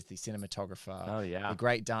 who is the cinematographer. Oh yeah. The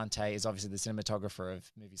great Dante is obviously the cinematographer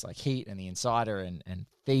of movies like Heat and The Insider and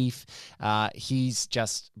Thief. He's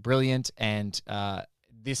just brilliant. And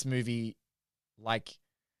this movie, like,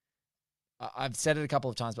 I've said it a couple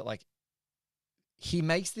of times, but like, he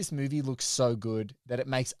makes this movie look so good that it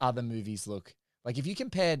makes other movies look like, if you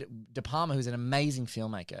compared De Palma, who's an amazing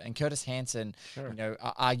filmmaker, and Curtis Hanson, sure,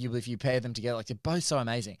 arguably if you pair them together, like, they're both so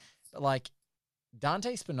amazing. But like,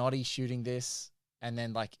 Dante Spinotti shooting this, and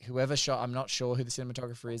then like whoever shot, I'm not sure who the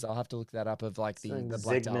cinematographer is. I'll have to look that up, of like the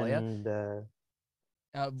Black Dahlia.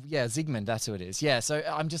 Yeah, Zygmunt, that's who it is. Yeah, so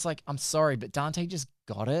I'm just like, I'm sorry, but Dante just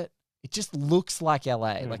got it. It just looks like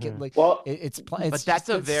LA. Mm-hmm. Like, it's but that's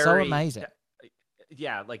so amazing.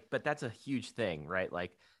 Yeah, like, but that's a huge thing, right?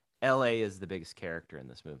 Like, LA is the biggest character in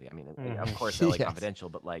this movie. I mean, of course, LA Yes. Confidential,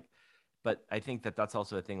 but I think that's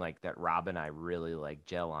also a thing like that Rob and I really like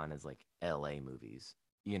gel on, is like LA movies,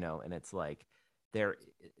 and it's like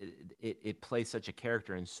it plays such a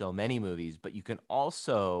character in so many movies, but you can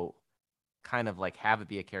also kind of like have it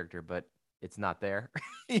be a character, but it's not there.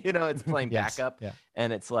 It's playing Yes. backup, Yeah.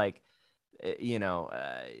 and it's like,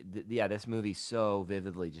 this movie so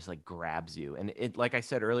vividly just like grabs you. And it, like I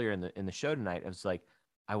said earlier in the show tonight, I was like,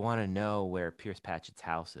 I want to know where Pierce Patchett's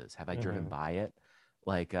house is. Have I driven by it?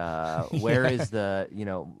 Like, where is the,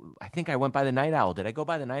 I think I went by the Night Owl. Did I go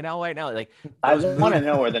by the Night Owl right now? Like, I want to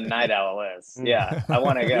know where the Night Owl is. Yeah, I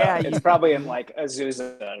want to go. Yeah, it's probably in like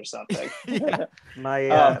Azusa or something.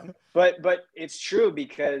 My but it's true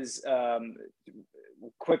because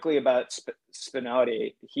quickly about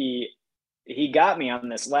Spinotti, he got me on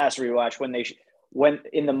this last rewatch when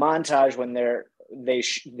in the montage when they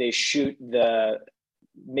shoot the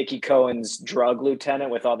Mickey Cohen's drug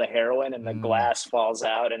lieutenant with all the heroin and the glass falls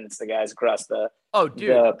out and it's the guys across the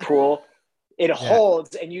pool. It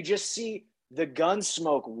holds and you just see the gun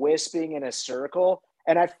smoke wisping in a circle.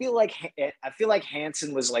 And I feel like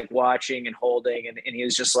Hansen was like watching and holding and he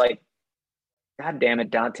was just like, God damn it,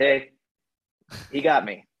 Dante. He got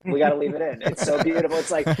me. We got to leave it in. It's so beautiful.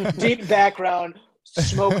 It's like deep background,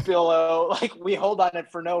 smoke billow. Like we hold on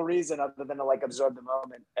it for no reason other than to like absorb the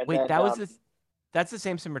moment. And wait, then, that's the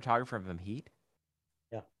same cinematographer from Heat?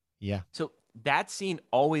 Yeah. So that scene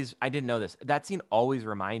always, I didn't know this. That scene always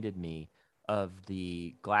reminded me of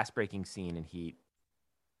the glass breaking scene in Heat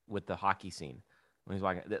with the hockey scene. When he's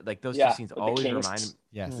walking, like those two scenes always remind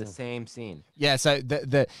me the same scene. Yeah, so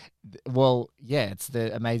it's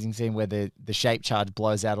the amazing scene where the shape charge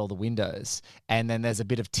blows out all the windows, and then there's a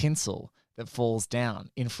bit of tinsel that falls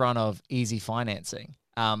down in front of Easy Financing,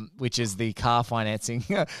 which is the car financing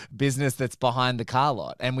business that's behind the car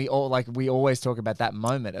lot. And we always talk about that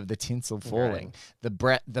moment of the tinsel falling, the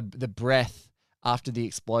breath after the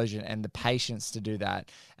explosion, and the patience to do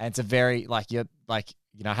that. And it's a very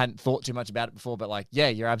I hadn't thought too much about it before, but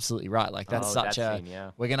you're absolutely right. Like that's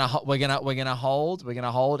we're gonna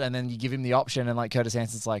hold, and then you give him the option, and like Curtis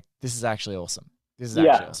Hansen's like, this is actually awesome. This is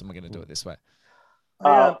actually awesome. We're gonna do it this way.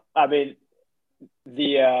 I mean,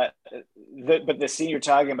 the scene you're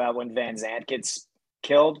talking about when Van Zandt gets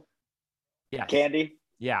killed, Candy,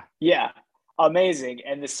 amazing,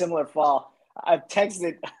 and the similar fall. I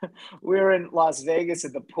texted. We were in Las Vegas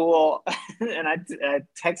at the pool, and I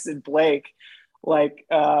texted Blake. Like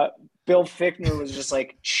Bill Fichtner was just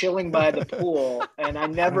like chilling by the pool, and I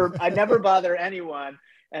never bother anyone.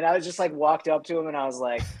 And I was just like walked up to him and I was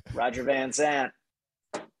like, Roger Van Zandt,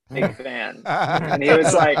 big fan. And he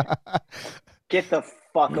was like, get the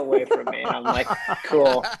fuck away from me. And I'm like,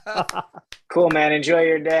 cool, man. Enjoy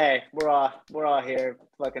your day. We're all here,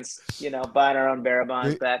 fucking, buying our own bearer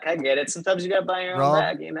bonds back. I get it. Sometimes you gotta buy your own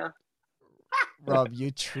bag, Rob,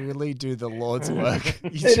 you truly do the Lord's work.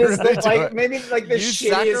 It is like maybe like the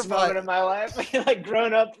shittiest moment of my life. Like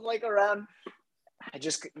growing up, like around. That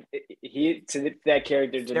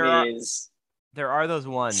character to me is. There are those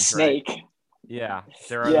ones. Snake. Right? Yeah,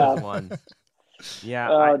 there are those ones. Yeah.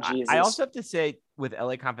 Oh, Jesus. I also have to say with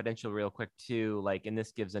LA Confidential real quick too, like, and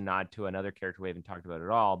this gives a nod to another character we haven't talked about at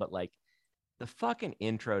all, but like the fucking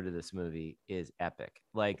intro to this movie is epic.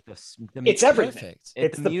 Like it's everything.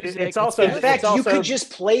 It's the music. It's also, in fact, you could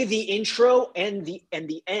just play the intro and the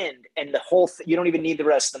end and the whole thing. You don't even need the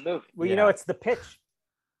rest of the movie. Well, it's the pitch.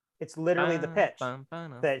 It's literally the pitch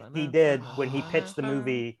that he did when he pitched the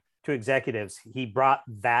movie to executives. He brought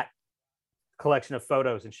that collection of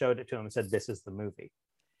photos and showed it to him and said, "This is the movie,"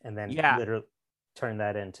 and then literally turned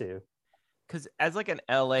that into. Because as like an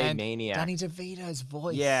LA maniac, Danny DeVito's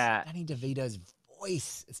voice. Yeah, Danny DeVito's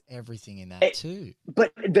voice is everything in that too.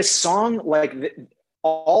 But the song,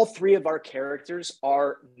 all three of our characters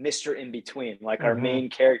are Mr. In Between, like our main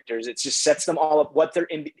characters. It just sets them all up. What they're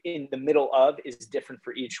in the middle of is different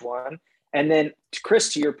for each one. And then,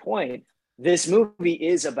 Chris, to your point, this movie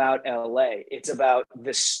is about LA. It's about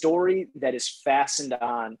the story that is fastened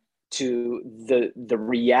on to the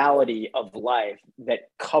reality of life that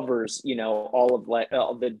covers, all of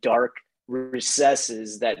the dark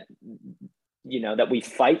recesses that we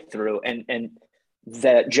fight through, and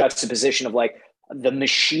the juxtaposition of like the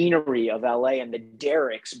machinery of LA and the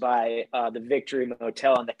derricks by the Victory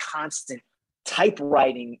Motel and the constant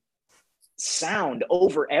typewriting sound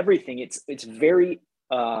over everything. It's very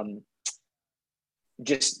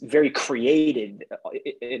just very created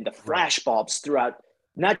in the flashbulbs throughout.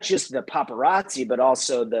 Not just the paparazzi, but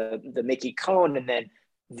also the Mickey Cohen, and then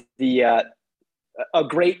a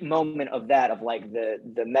great moment of that, of like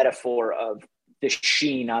the metaphor of the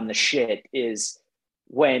sheen on the shit, is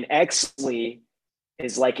when Exley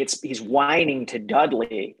is like he's whining to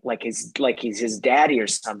Dudley like he's his daddy or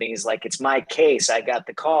something. He's like, "It's my case. I got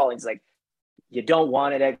the call." And he's like, "You don't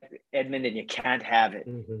want it, Edmund, and you can't have it,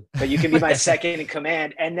 but you can be my second in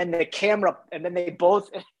command." And then the camera, and then they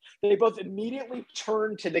both immediately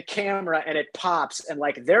turn to the camera and it pops, and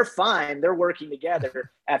like they're fine, they're working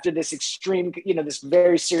together after this extreme, this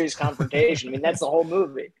very serious confrontation. I mean, that's the whole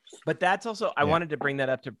movie. But that's also, I wanted to bring that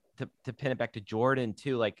up to pin it back to Jordan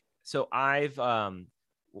too. Like so I've I've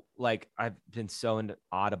been so into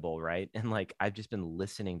Audible, right? And like I've just been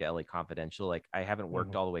listening to LA Confidential. Like I haven't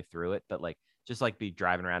worked all the way through it, but like just like be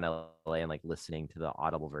driving around LA and like listening to the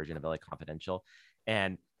Audible version of LA Confidential.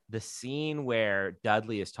 And the scene where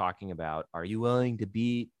Dudley is talking about, are you willing to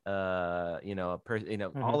beat a person,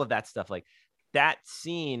 all of that stuff, like that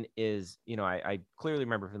scene is, I clearly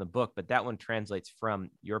remember from the book, but that one translates from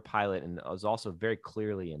your pilot and was also very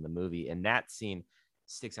clearly in the movie. And that scene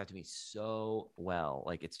sticks out to me so well.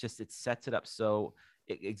 Like it sets it up so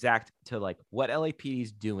exact to like what LAPD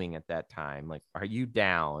is doing at that time. Like, are you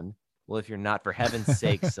down? Well, if you're not, for heaven's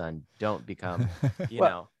sake, son, don't become,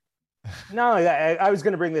 know. No, I was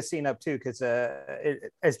going to bring this scene up too, because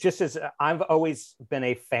as I've always been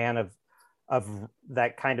a fan of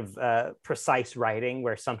that kind of precise writing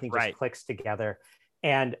where something just clicks together.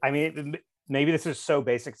 And I mean, maybe this is so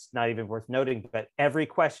basic, it's not even worth noting, but every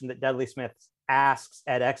question that Dudley Smith asks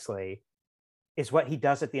Ed Exley is what he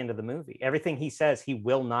does at the end of the movie. Everything he says he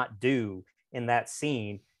will not do in that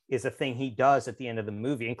scene is a thing he does at the end of the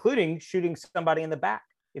movie, including shooting somebody in the back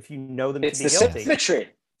if you know them to be guilty. It's the symmetry.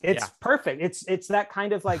 It's perfect. It's that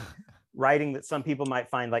kind of like writing that some people might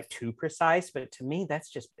find like too precise, but to me,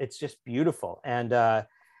 it's just beautiful. And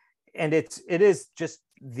it is just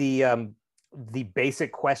the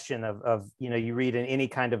basic question of you read in any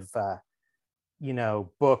kind of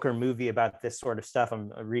book or movie about this sort of stuff.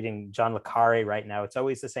 I'm reading John le Carre right now. It's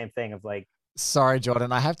always the same thing of like, sorry,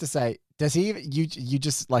 Jordan, I have to say, does he even, you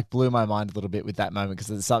just like blew my mind a little bit with that moment, because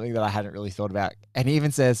it's something that I hadn't really thought about. And he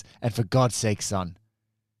even says, and for God's sake, son,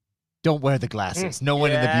 don't wear the glasses. No one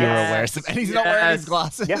in the bureau wears them. And he's not wearing his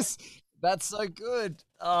glasses. Yes. That's so good.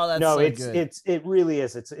 Oh, that's good. It really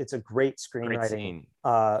is. It's a great screenwriting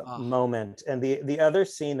moment. And the other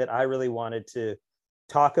scene that I really wanted to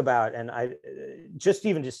talk about, and I just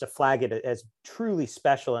to flag it as truly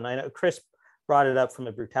special, and I know Chris brought it up from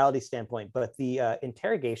a brutality standpoint, but the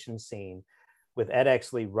interrogation scene with Ed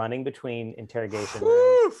Exley running between interrogation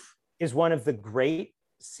rooms is one of the great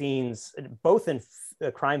scenes, both in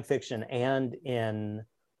crime fiction and in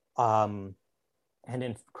crime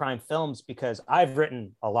films, because I've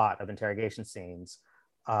written a lot of interrogation scenes,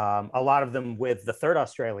 a lot of them with the third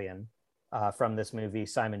Australian from this movie,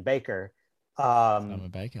 Simon Baker.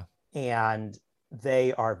 And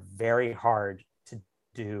they are very hard to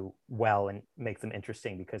do well and make them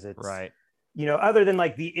interesting, because it's other than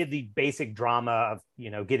like the basic drama of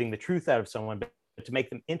getting the truth out of someone, but to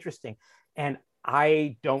make them interesting. And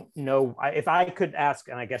I don't know if I could ask,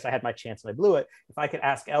 and I guess I had my chance and I blew it, if I could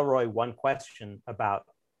ask Elroy one question about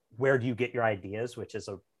where do you get your ideas, which is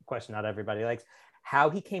a question not everybody likes, how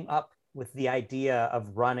he came up with the idea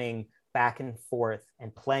of running back and forth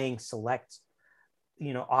and playing select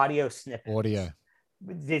audio snippets.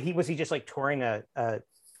 Was he just like touring a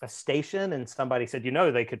station and somebody said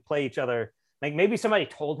they could play each other, like maybe somebody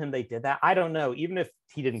told him they did that, I don't know. Even if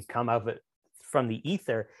he didn't come of it from the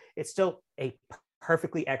ether, it's still a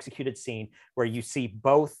perfectly executed scene where you see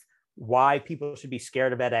both why people should be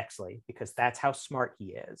scared of Ed Exley, because that's how smart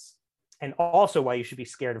he is, and also why you should be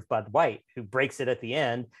scared of Bud White, who breaks it at the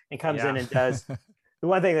end and comes in and does the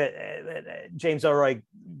one thing that James Ellroy,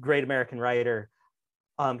 great American writer,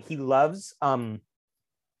 he loves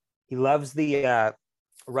the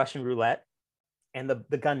Russian roulette, and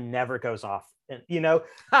the gun never goes off. And,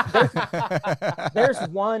 there's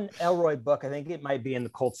one Elroy book, I think it might be in the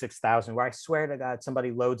Colt 6000, where I swear to God,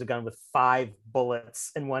 somebody loads a gun with 5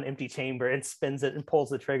 bullets in one empty chamber and spins it and pulls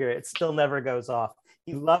the trigger. It still never goes off.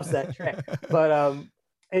 He loves that trick. But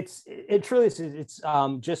it truly is, it's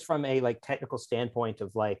just from a like technical standpoint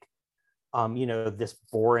of like, this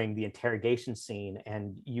boring, the interrogation scene.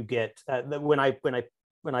 And you get, when I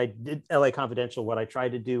did LA Confidential, what I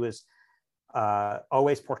tried to do is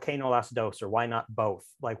always por qué no las dos, or why not both?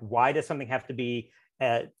 Like, why does something have to be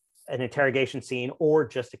an interrogation scene or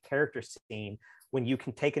just a character scene when you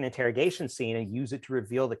can take an interrogation scene and use it to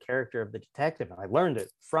reveal the character of the detective? And I learned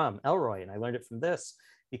it from Elroy, and I learned it from this,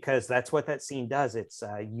 because that's what that scene does. It's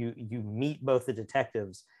you meet both the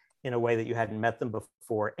detectives in a way that you hadn't met them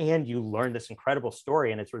before, and you learn this incredible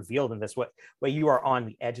story, and it's revealed in this way you are on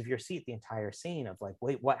the edge of your seat the entire scene of like,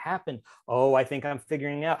 wait, what happened? Oh, I think I'm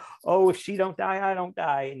figuring out. Oh, if she don't die, I don't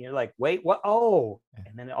die. And you're like, wait, what? Oh,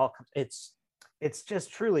 and then it all comes. It's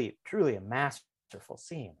just truly a masterful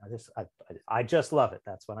scene. I just love it.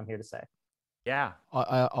 That's what I'm here to say. Yeah.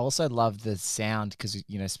 I also love the sound, because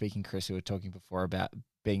speaking, Chris, we were talking before about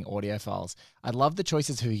being audiophiles. I love the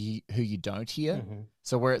choices who you don't hear. Mm-hmm.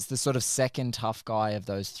 So where it's the sort of second tough guy of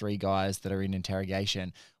those 3 guys that are in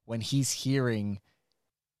interrogation, when he's hearing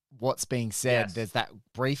what's being said, there's that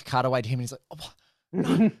brief cutaway to him, and he's like, oh,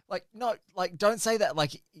 no, like, no, like, don't say that.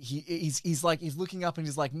 Like, he's like, he's looking up and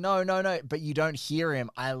he's like, no, no, no, but you don't hear him.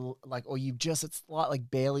 Or you just, it's like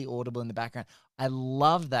barely audible in the background. I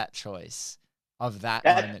love that choice of that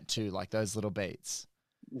moment too, like those little beats.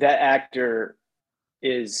 That actor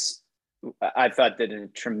I thought did a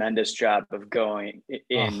tremendous job of going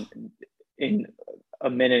in a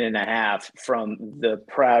minute and a half from the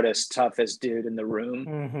proudest, toughest dude in the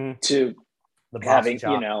room to the having,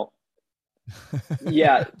 job. you know,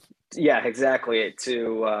 yeah, exactly.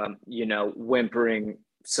 To, you know, whimpering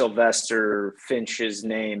Sylvester Finch's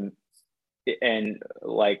name, and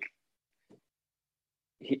like,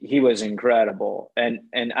 he was incredible.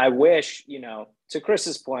 And I wish, you know, to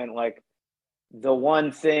Chris's point, like, the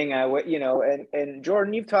one thing you know, and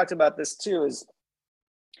Jordan, you've talked about this too, is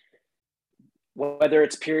whether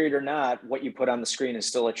it's period or not, what you put on the screen is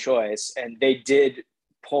still a choice. And they did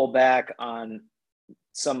pull back on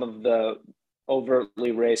some of the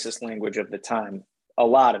overtly racist language of the time, a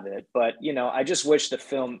lot of it. But, you know, I just wish the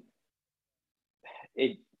film,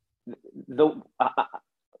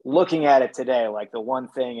 looking at it today, like, the one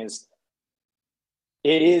thing is,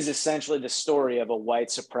 it is essentially the story of a white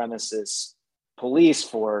supremacist police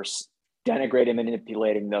force denigrating and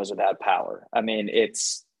manipulating those without power. I mean, it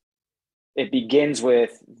begins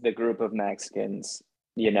with the group of Mexicans,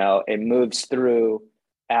 you know, it moves through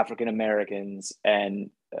African Americans and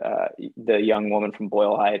the young woman from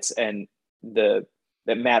Boyle Heights, and that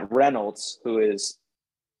Matt Reynolds, who is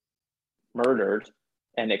murdered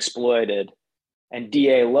and exploited, and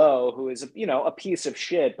D.A. Lowe, who is, you know, a piece of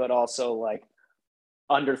shit, but also like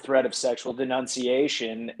under threat of sexual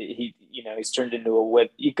denunciation. He's turned into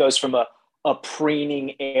he goes from a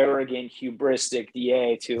preening, arrogant, hubristic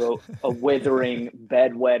DA to a withering,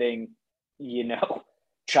 bedwetting, you know,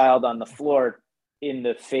 child on the floor in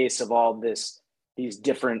the face of all this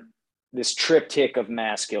triptych of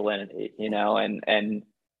masculinity, you know, and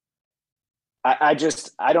I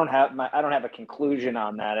don't have a conclusion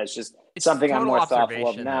on that. It's just something I'm more thoughtful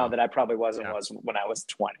of now that I probably wasn't when I was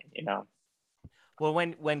 20, you know. Well,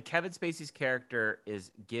 when Kevin Spacey's character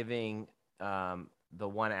is giving the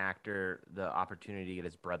one actor the opportunity to get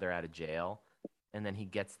his brother out of jail, and then he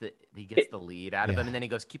gets the lead out of him, and then he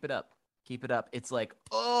goes, keep it up. It's like,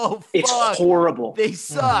 oh, fuck. It's horrible. They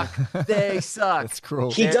suck. They suck. It's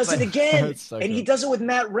cruel. He does it again, so and good. he does it with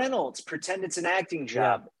Matt Reynolds. Pretend it's an acting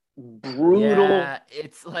job. Brutal. Yeah,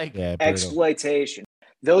 it's like exploitation.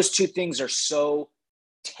 Those two things are so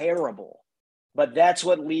terrible. But that's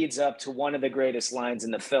what leads up to one of the greatest lines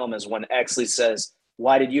in the film, is when Exley says,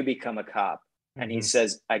 "Why did you become a cop?" And he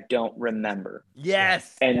says, "I don't remember."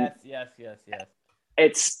 Yes. And yes.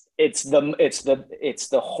 It's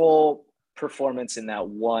the whole performance in that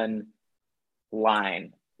one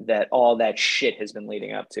line that all that shit has been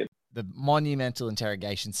leading up to. The monumental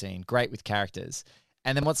interrogation scene, great with characters.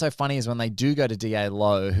 And then what's so funny is when they do go to D.A.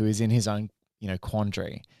 Lowe, who is in his own, you know,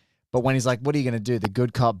 quandary. But when he's like, what are you going to do? The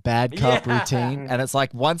good cop, bad cop routine? And it's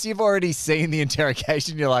like, once you've already seen the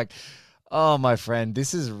interrogation, you're like, oh, my friend,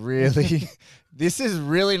 this is really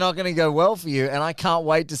not going to go well for you. And I can't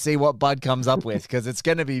wait to see what Bud comes up with, because it's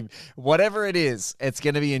going to be, whatever it is, it's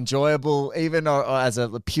going to be enjoyable, even or as a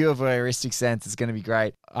pure voyeuristic sense, it's going to be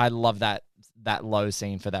great. I love that Lowe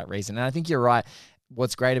scene for that reason. And I think you're right.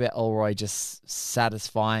 What's great about Elroy just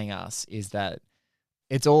satisfying us is that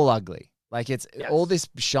it's all ugly. Like, it's all this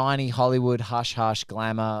shiny Hollywood hush-hush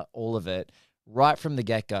glamour, all of it, right from the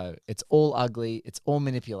get-go. It's all ugly. It's all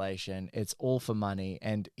manipulation. It's all for money.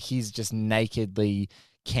 And he's just nakedly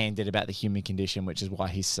candid about the human condition, which is why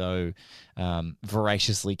he's so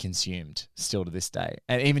voraciously consumed still to this day.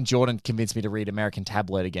 And even Jordan convinced me to read American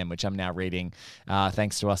Tabloid again, which I'm now reading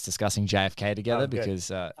thanks to us discussing JFK together.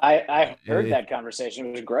 Because I heard that conversation.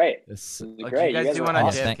 It was great. It was great. Did you guys do one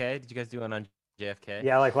on JFK? Did you guys do one on JFK?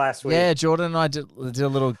 Yeah, like last week. Yeah, Jordan and I did a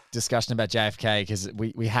little discussion about JFK because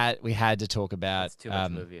we had to talk about. It's too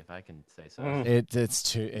much movie, if I can say so. It's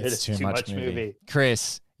too much movie.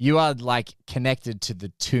 Chris, you are like connected to the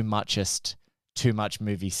too much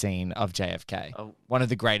movie scene of JFK. Oh. One of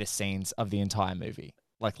the greatest scenes of the entire movie.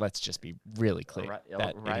 Like, let's just be really clear.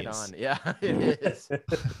 Right on. Yeah, it is.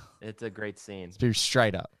 It's a great scene. Let's be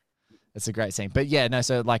straight up. It's a great scene. But yeah, no.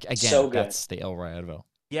 So like again, that's the Elroy Odell.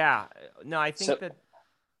 Yeah, no, I think that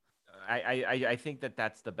I think that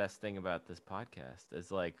that's the best thing about this podcast is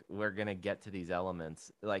like we're gonna get to these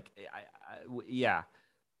elements. Like, yeah,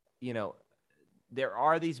 you know, there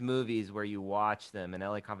are these movies where you watch them, and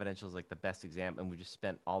LA Confidential is like the best example, and we just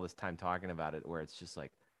spent all this time talking about it, where it's just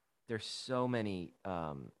like there's so many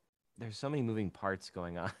moving parts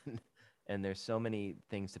going on, and there's so many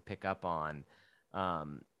things to pick up on.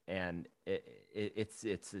 and it's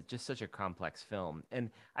just such a complex film.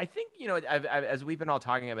 And I think, you know, as we've been all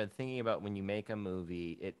talking, I've been thinking about when you make a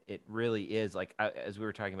movie, it really is like, as we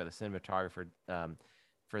were talking about the cinematographer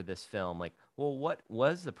for this film, like, well, what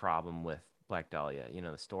was the problem with Black Dahlia? You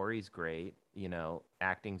know, the story's great, you know,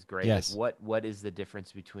 acting's great. Yes. Like, what is the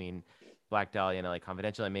difference between Black Dahlia and LA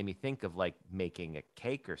Confidential? It made me think of like making a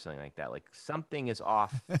cake or something like that. Like something is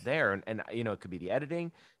off there, and you know, it could be the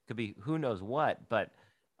editing, could be who knows what, but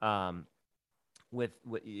with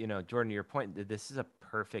you know, Jordan, to your point, this is a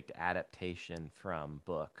perfect adaptation from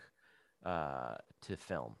book to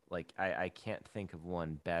film. Like I can't think of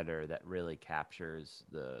one better that really captures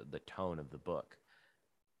the tone of the book.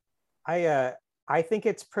 I think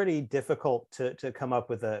it's pretty difficult to come up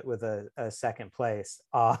with a second place.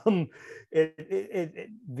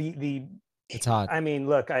 It's hard. I mean,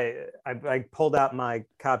 look, I pulled out my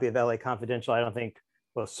copy of LA Confidential. I don't think,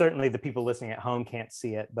 well, certainly the people listening at home can't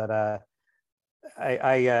see it, but I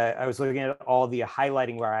was looking at all the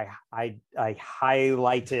highlighting where I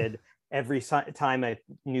highlighted every time a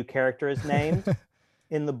new character is named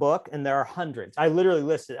in the book, and there are hundreds. I literally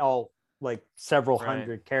listed all like several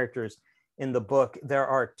hundred characters in the book. There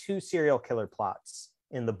are 2 serial killer plots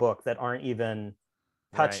in the book that aren't even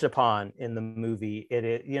touched upon in the movie.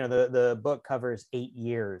 You know, the book covers 8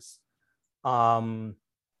 years. You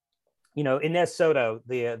know, Inez Soto,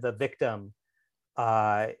 the victim,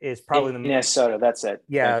 is probably Inez Soto. That's it.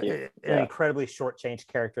 Yeah, an incredibly shortchanged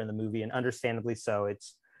character in the movie, and understandably so.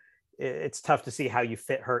 It's tough to see how you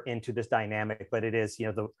fit her into this dynamic, but it is,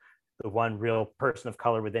 you know, the one real person of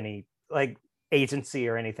color with any like agency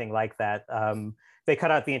or anything like that. They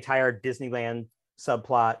cut out the entire Disneyland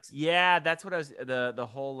subplot. Yeah, that's what I was the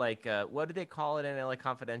whole like what do they call it in LA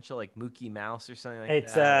Confidential, like Mookie Mouse or something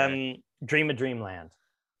like that? It's Dream of Dreamland.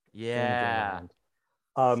 Yeah.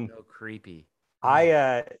 So creepy.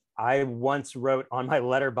 I once wrote on my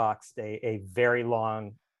Letterboxd a very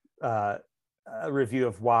long review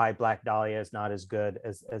of why Black Dahlia is not as good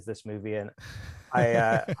as this movie, and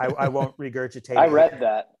I won't regurgitate. I read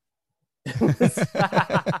that.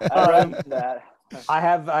 I read that. I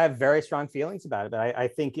have very strong feelings about it, but I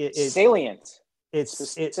think it's salient. It's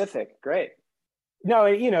specific. Great. No,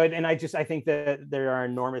 you know, and I think that there are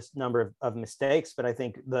an enormous number of mistakes, but I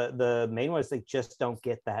think the main one is they just don't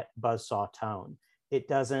get that buzzsaw tone. It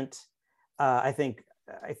doesn't. I think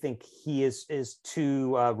he is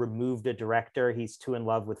too removed a director. He's too in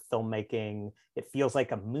love with filmmaking. It feels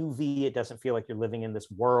like a movie. It doesn't feel like you're living in this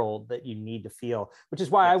world that you need to feel, which is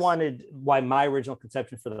why why my original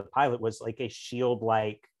conception for the pilot was like a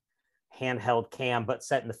Shield-like handheld cam, but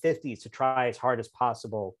set in the 50s, to try as hard as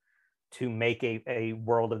possible to make a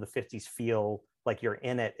world of the 50s feel like you're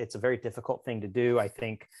in it. It's a very difficult thing to do. I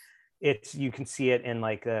think you can see it in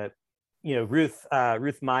like you know, Ruth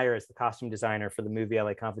Meyer is the costume designer for the movie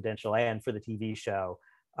LA Confidential and for the TV show.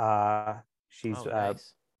 She's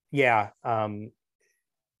nice.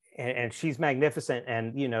 And she's magnificent.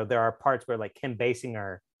 And you know, there are parts where like Kim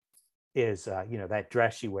Basinger is you know, that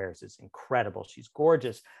dress she wears is incredible. She's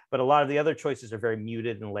gorgeous, but a lot of the other choices are very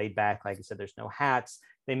muted and laid back. Like I said, there's no hats.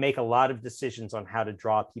 They make a lot of decisions on how to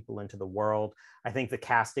draw people into the world. I think the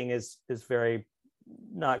casting is very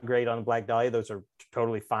not great on Black Dahlia. Those are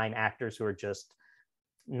totally fine actors who are just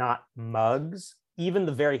not mugs. Even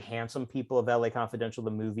the very handsome people of LA Confidential,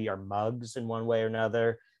 the movie, are mugs in one way or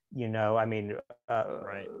another. You know, I mean,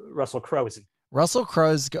 Russell Crowe is. Russell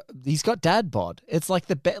Crowe's he's got dad bod. It's like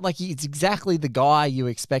he's exactly the guy you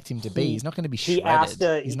expect him to be. He's not going to be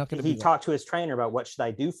shredded. He's not going to be. He talked to his trainer about what should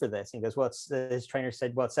I do for this. And he goes, well, his trainer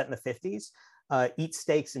said, well, it's set in the 50s. Eat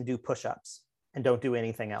steaks and do push-ups and don't do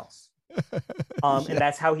anything else. And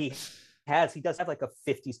that's how he does have like a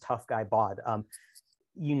 50s tough guy bod.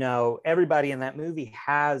 You know, everybody in that movie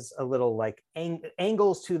has a little like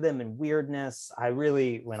angles to them and weirdness.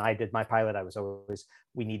 When I did my pilot, I was always,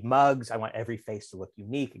 we need mugs. I want every face to look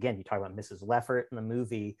unique. Again, you talk about Mrs. Leffert in the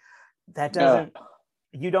movie. That doesn't,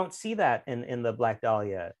 you don't see that in the Black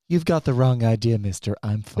Dahlia. You've got the wrong idea, mister.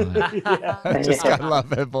 I'm fine. I love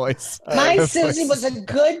her voice. My Susie was a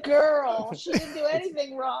good girl. She didn't do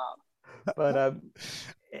anything wrong. But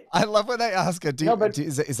I love when they ask her,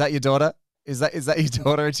 is that your daughter? Is that your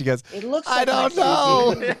daughter? And she goes, it looks I like don't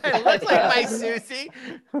know. It looks like my Susie.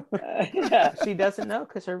 She doesn't know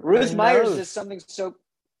because her Ruth Myers is something so,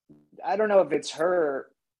 I don't know if it's her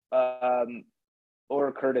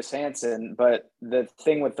or Curtis Hanson, but the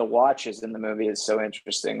thing with the watches in the movie is so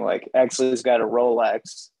interesting. Like Exley's got a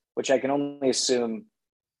Rolex, which I can only assume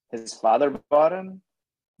his father bought him.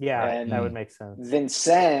 Yeah, and that would make sense.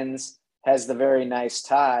 Vincennes has the very nice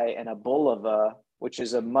tie and a Bulova, which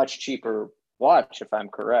is a much cheaper watch, if I'm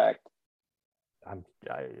correct. I'm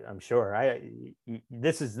sure.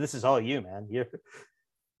 This is all you, man.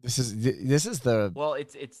 This is the Well,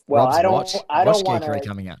 it's Well, Rob's I don't watch want geekery to.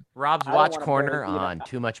 coming out. Rob's I don't watch wanna corner burn, on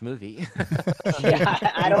Too Much Movie.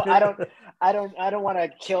 Yeah, I don't want to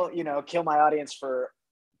kill my audience for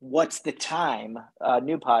What's the Time,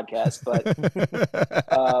 new podcast, but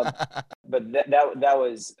that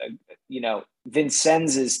was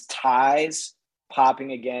Vincennes' ties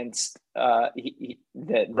popping against the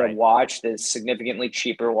watch, the significantly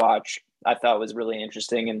cheaper watch. I thought was really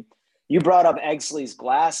interesting. And you brought up Eggsley's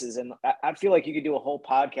glasses, and I feel like you could do a whole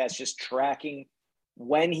podcast just tracking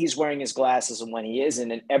when he's wearing his glasses and when he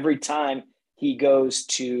isn't. And every time he goes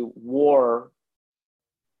to war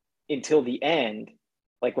until the end,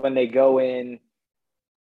 like when they go in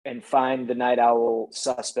and find the Night Owl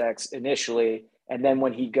suspects initially, and then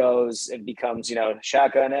when he goes and becomes,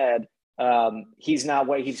 Shotgun Ed, he's not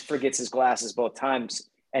where he forgets his glasses both times.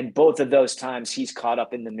 And both of those times he's caught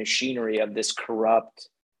up in the machinery of this corrupt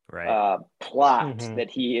plot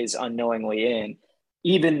that he is unknowingly in,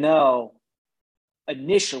 even though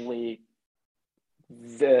initially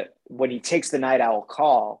when he takes the Night Owl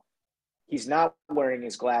call, he's not wearing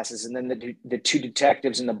his glasses. And then the two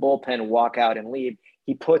detectives in the bullpen walk out and leave.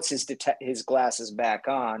 He puts his glasses back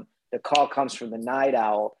on. The call comes from the Night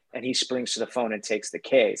Owl, and he springs to the phone and takes the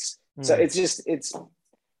case. So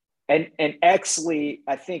and Exley,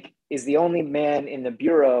 I think, is the only man in the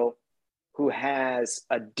Bureau who has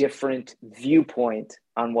a different viewpoint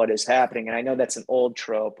on what is happening. And I know that's an old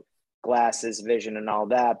trope, glasses, vision, and all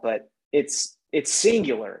that, but it's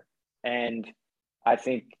singular. And I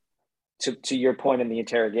think to your point in the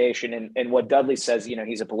interrogation and what Dudley says,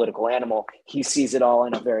 he's a political animal. He sees it all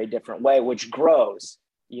in a very different way, which grows,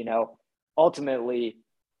 ultimately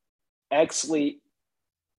Exley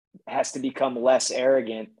has to become less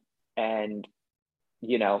arrogant and,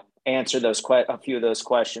 answer a few of those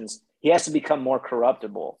questions. He has to become more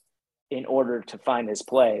corruptible in order to find his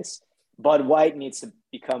place. Bud White needs to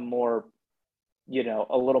become more,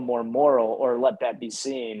 a little more moral, or let that be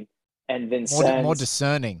seen. And Vincennes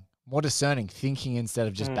more discerning, thinking instead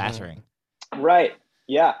of just battering. Right.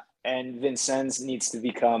 Yeah. And Vincennes needs to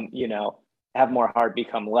become, have more heart,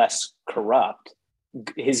 become less corrupt.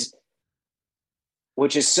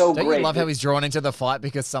 Which is so Don't great. you love how he's drawn into the fight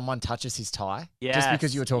because someone touches his tie? Yes. Just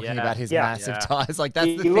because you were talking about his massive ties. Like, that's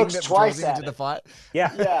He the thing looks that twice draws him at into the it. fight.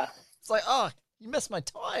 Yeah. Yeah. It's like, oh, you messed my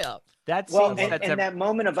tie up. That Well, scene and that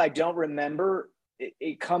moment of I don't remember,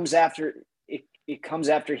 it comes after it comes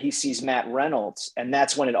after he sees Matt Reynolds, and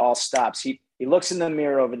that's when it all stops. He looks in the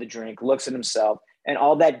mirror over the drink, looks at himself, and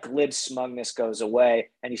all that glib smugness goes away.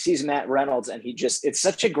 And he sees Matt Reynolds, and it's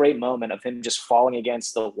such a great moment of him just falling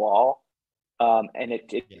against the wall. And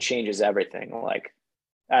it changes everything. Like,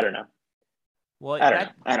 I don't know. Well,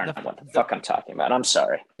 I don't know what the fuck I'm talking about. I'm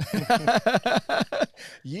sorry.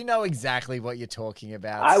 You know exactly what you're talking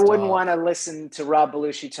about. I wouldn't want to listen to Rob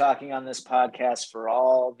Belushi talking on this podcast for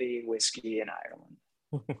all the whiskey in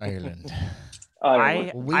Ireland.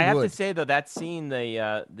 I have to say though, that scene,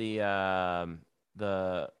 the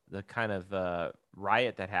kind of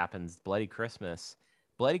riot that happens, Bloody Christmas,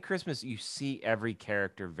 you see every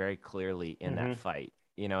character very clearly in that fight,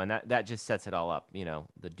 and that just sets it all up.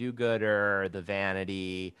 The do-gooder, the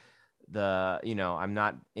vanity, I'm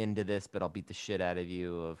not into this, but I'll beat the shit out of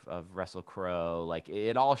you of Russell Crowe. Like,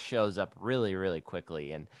 it all shows up really, really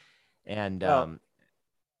quickly. I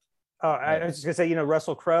was just gonna say,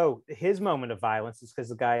 Russell Crowe, his moment of violence is because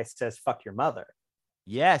the guy says "fuck your mother."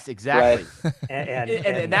 Yes, exactly. Right.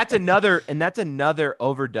 and that's another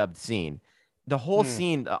overdubbed scene. The whole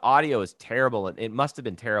scene, the audio is terrible. It must have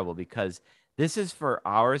been terrible because this is for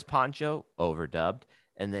Hours Pancho, overdubbed,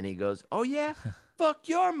 and then he goes, "Oh yeah, fuck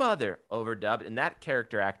your mother," overdubbed, and that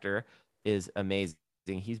character actor is amazing.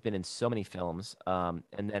 He's been in so many films, and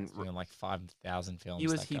then in like 5,000 films. He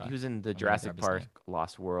was in the Jurassic Park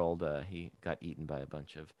Lost World. He got eaten by a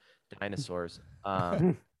bunch of dinosaurs.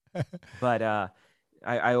 But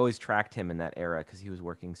I always tracked him in that era because he was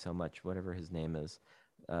working so much. Whatever his name is,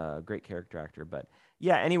 great character actor. But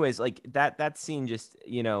yeah, anyways, like that scene just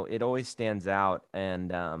it always stands out.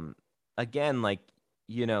 And again, like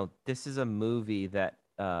this is a movie that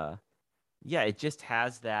it just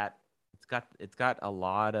has that. It's got a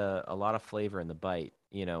lot of flavor in the bite.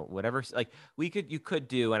 Whatever like you could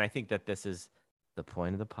do, and I think that this is the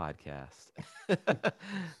point of the podcast.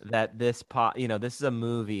 That this this is a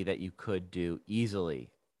movie that you could do easily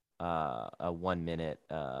a 1 minute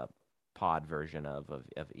pod version of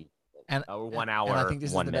each, and or 1 hour. And I think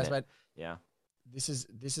this is the best way. Yeah, this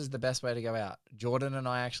is the best way to go out. Jordan and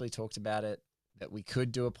I actually talked about it that we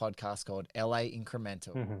could do a podcast called LA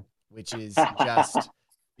Incremental, Mm-hmm. which is just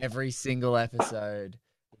every single episode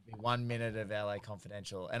would be 1 minute of LA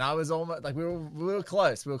Confidential. And I was almost like, we were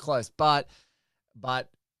close, but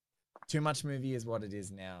Too Much Movie is what it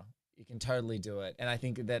is now. You can totally do it. And I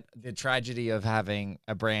think that the tragedy of having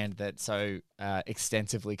a brand that so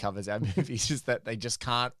extensively covers our movies is that they just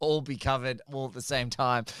can't all be covered all at the same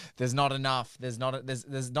time. There's not enough. There's not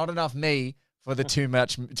enough me for the too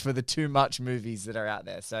much movies that are out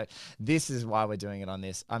there. So this is why we're doing it on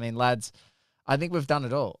this. I mean, lads, I think we've done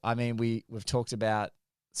it all. I mean, we've talked about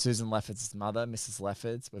Susan Lefferts' mother, Mrs.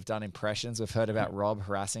 Lefferts. We've done impressions. We've heard about Rob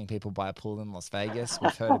harassing people by a pool in Las Vegas.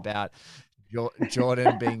 We've heard about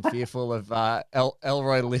Jordan being fearful of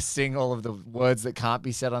Elroy listing all of the words that can't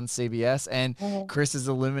be said on CBS. And Chris has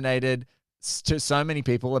illuminated to so many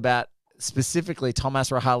people about specifically Thomas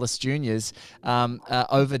Rahalis Jr.'s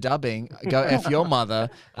overdubbing "Go F Your Mother"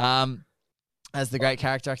 as the great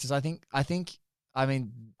character actors. I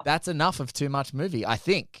mean, that's enough of Too Much Movie. I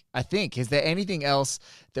think. Is there anything else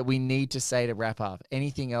that we need to say to wrap up?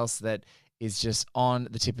 Anything else that is just on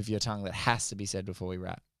the tip of your tongue that has to be said before we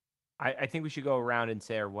wrap? I think we should go around and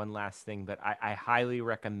say our one last thing, but I highly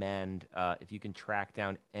recommend if you can track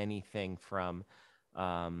down anything from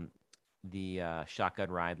the Shotgun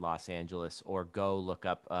Ride Los Angeles, or go look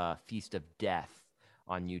up Feast of Death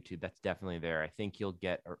on YouTube. That's definitely there. I think you'll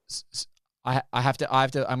get. I'm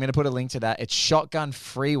going to put a link to that. It's Shotgun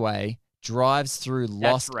Freeway drives through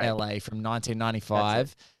Lost LA from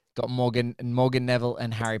 1995. Got Morgan Neville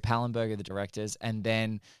and Harry Pallenberg are the directors, and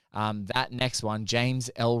then that next one, James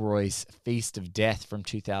Ellroy's Feast of Death from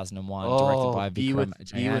 2001, directed by Vikram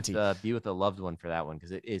Jayanti. Be with a loved one for that one,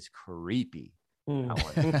 because it is creepy.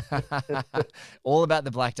 All about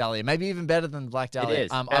the Black Dahlia, maybe even better than the Black Dahlia.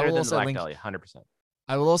 It is better than the Black Dahlia, 100%.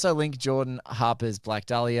 I will also link Jordan Harper's Black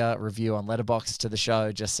Dahlia review on Letterboxd to the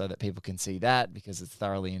show, just so that people can see that, because it's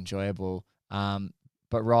thoroughly enjoyable. But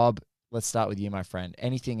Rob, let's start with you, my friend.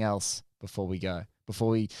 Anything else before we go? Before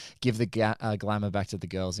we give the glamour back to the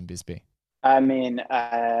girls in Bisbee? I mean,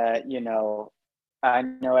 I know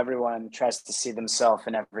everyone tries to see themselves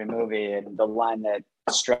in every movie, and the line that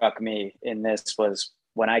struck me in this was,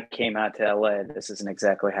 when I came out to LA, this isn't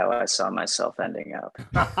exactly how I saw myself ending up.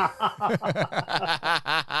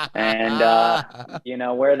 And,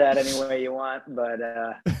 wear that any way you want, but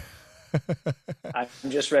I'm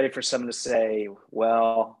just ready for someone to say,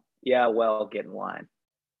 get in line.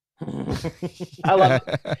 I love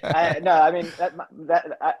it.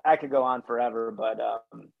 I could go on forever, but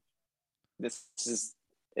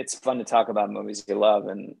it's fun to talk about movies you love,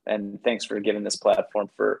 and thanks for giving this platform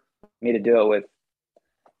for me to do it with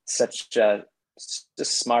such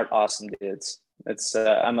just smart, awesome dudes. It's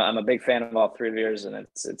I'm a big fan of all three of yours, and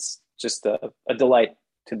it's just a delight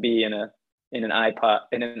to be in an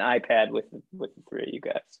iPad with the three of you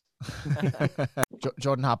guys.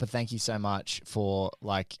 Jordan Harper, thank you so much for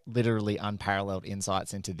literally unparalleled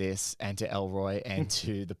insights into this, and to Elroy, and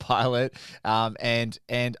to the pilot. And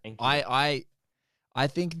I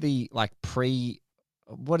think the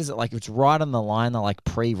what is it like? It's right on the line, the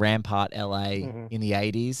pre-Rampart LA in the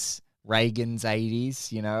 80s, Reagan's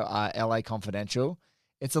 80s, LA Confidential.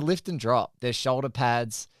 It's a lift and drop. There's shoulder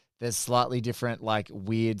pads. There's slightly different,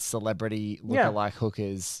 weird celebrity lookalike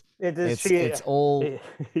hookers. It's all.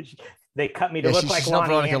 They cut me to look like Lonnie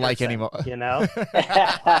Veronica Anderson, Lake anymore.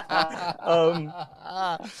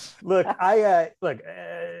 Look,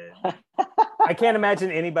 I can't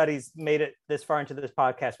imagine anybody's made it this far into this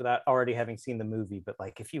podcast without already having seen the movie. But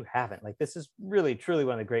if you haven't, this is really, truly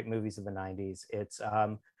one of the great movies of the 90s. It's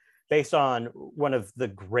based on one of the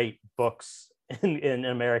great books in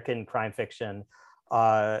American crime fiction.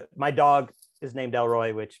 My dog is named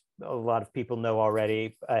Elroy, which a lot of people know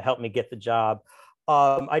already. Helped me get the job.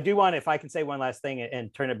 I do want, if I can say one last thing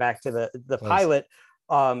and turn it back to the pilot,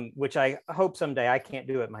 which I hope someday. I can't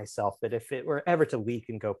do it myself, but if it were ever to leak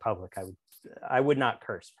and go public, I would not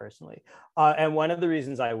curse personally. And one of the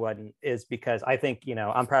reasons I wouldn't is because I think,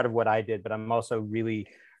 I'm proud of what I did, but I'm also really,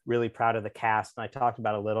 really proud of the cast. And I talked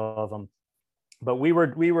about a little of them, but we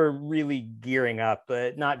were really gearing up,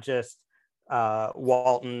 but not just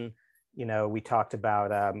Walton. We talked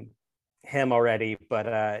about him already,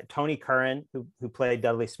 but Tony Curran, who played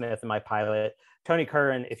Dudley Smith in my pilot. Tony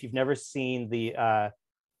Curran, if you've never seen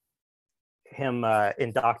him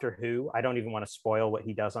in Doctor Who, I don't even want to spoil what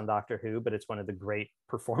he does on Doctor Who, but it's one of the great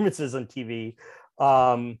performances on TV.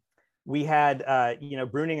 We had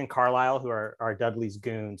Bruning and Carlisle, who are Dudley's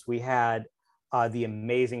goons. We had the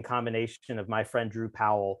amazing combination of my friend Drew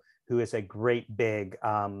Powell, who is a great big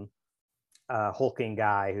hulking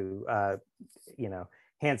guy who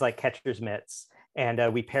hands like catcher's mitts.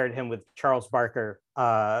 And we paired him with Charles Barker,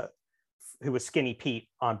 who was Skinny Pete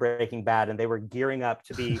on Breaking Bad, and they were gearing up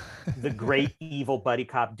to be the great evil buddy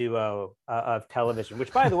cop duo of television,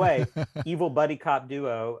 which, by the way, evil buddy cop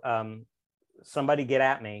duo, somebody get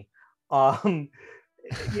at me.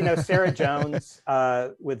 Sarah Jones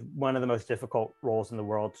with one of the most difficult roles in the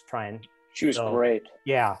world to try and... She was great.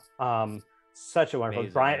 Yeah. Such a wonderful...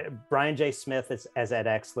 Brian J. Smith as Ed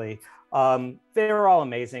Exley. They were all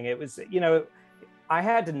amazing. It was, I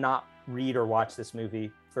had to not read or watch this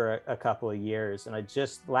movie for a couple of years, and I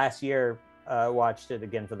just last year watched it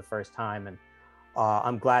again for the first time, and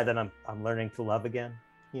I'm glad that I'm learning to love again.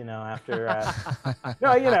 After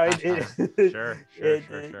sure.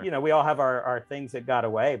 We all have our things that got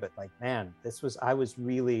away, but like, man, I was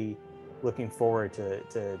really looking forward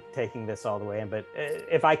to taking this all the way in. But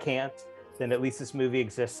if I can't, then at least this movie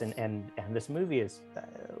exists, and this movie is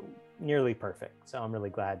nearly perfect. So I'm really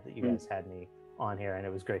glad that you guys had me on here, and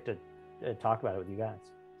it was great to talk about it with you guys.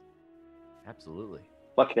 Absolutely.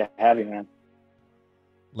 Lucky to have you, man.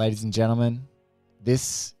 Ladies and gentlemen,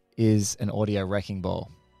 this is an audio wrecking ball.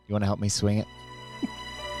 You want to help me swing it?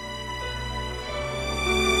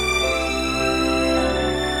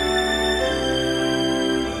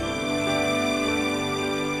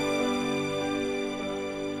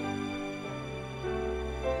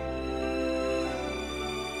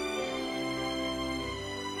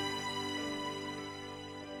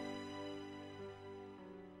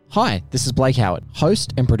 Hi, this is Blake Howard,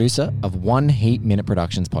 host and producer of One Heat Minute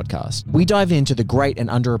Productions podcast. We dive into the great and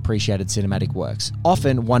underappreciated cinematic works,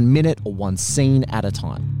 often 1 minute or one scene at a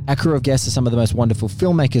time. Our crew of guests are some of the most wonderful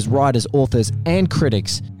filmmakers, writers, authors, and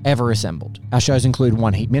critics ever assembled. Our shows include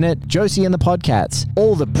One Heat Minute, Josie and the Podcats,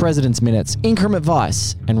 All the President's Minutes, Increment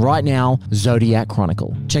Vice, and right now, Zodiac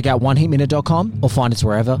Chronicle. Check out oneheatminute.com or find us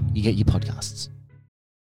wherever you get your podcasts.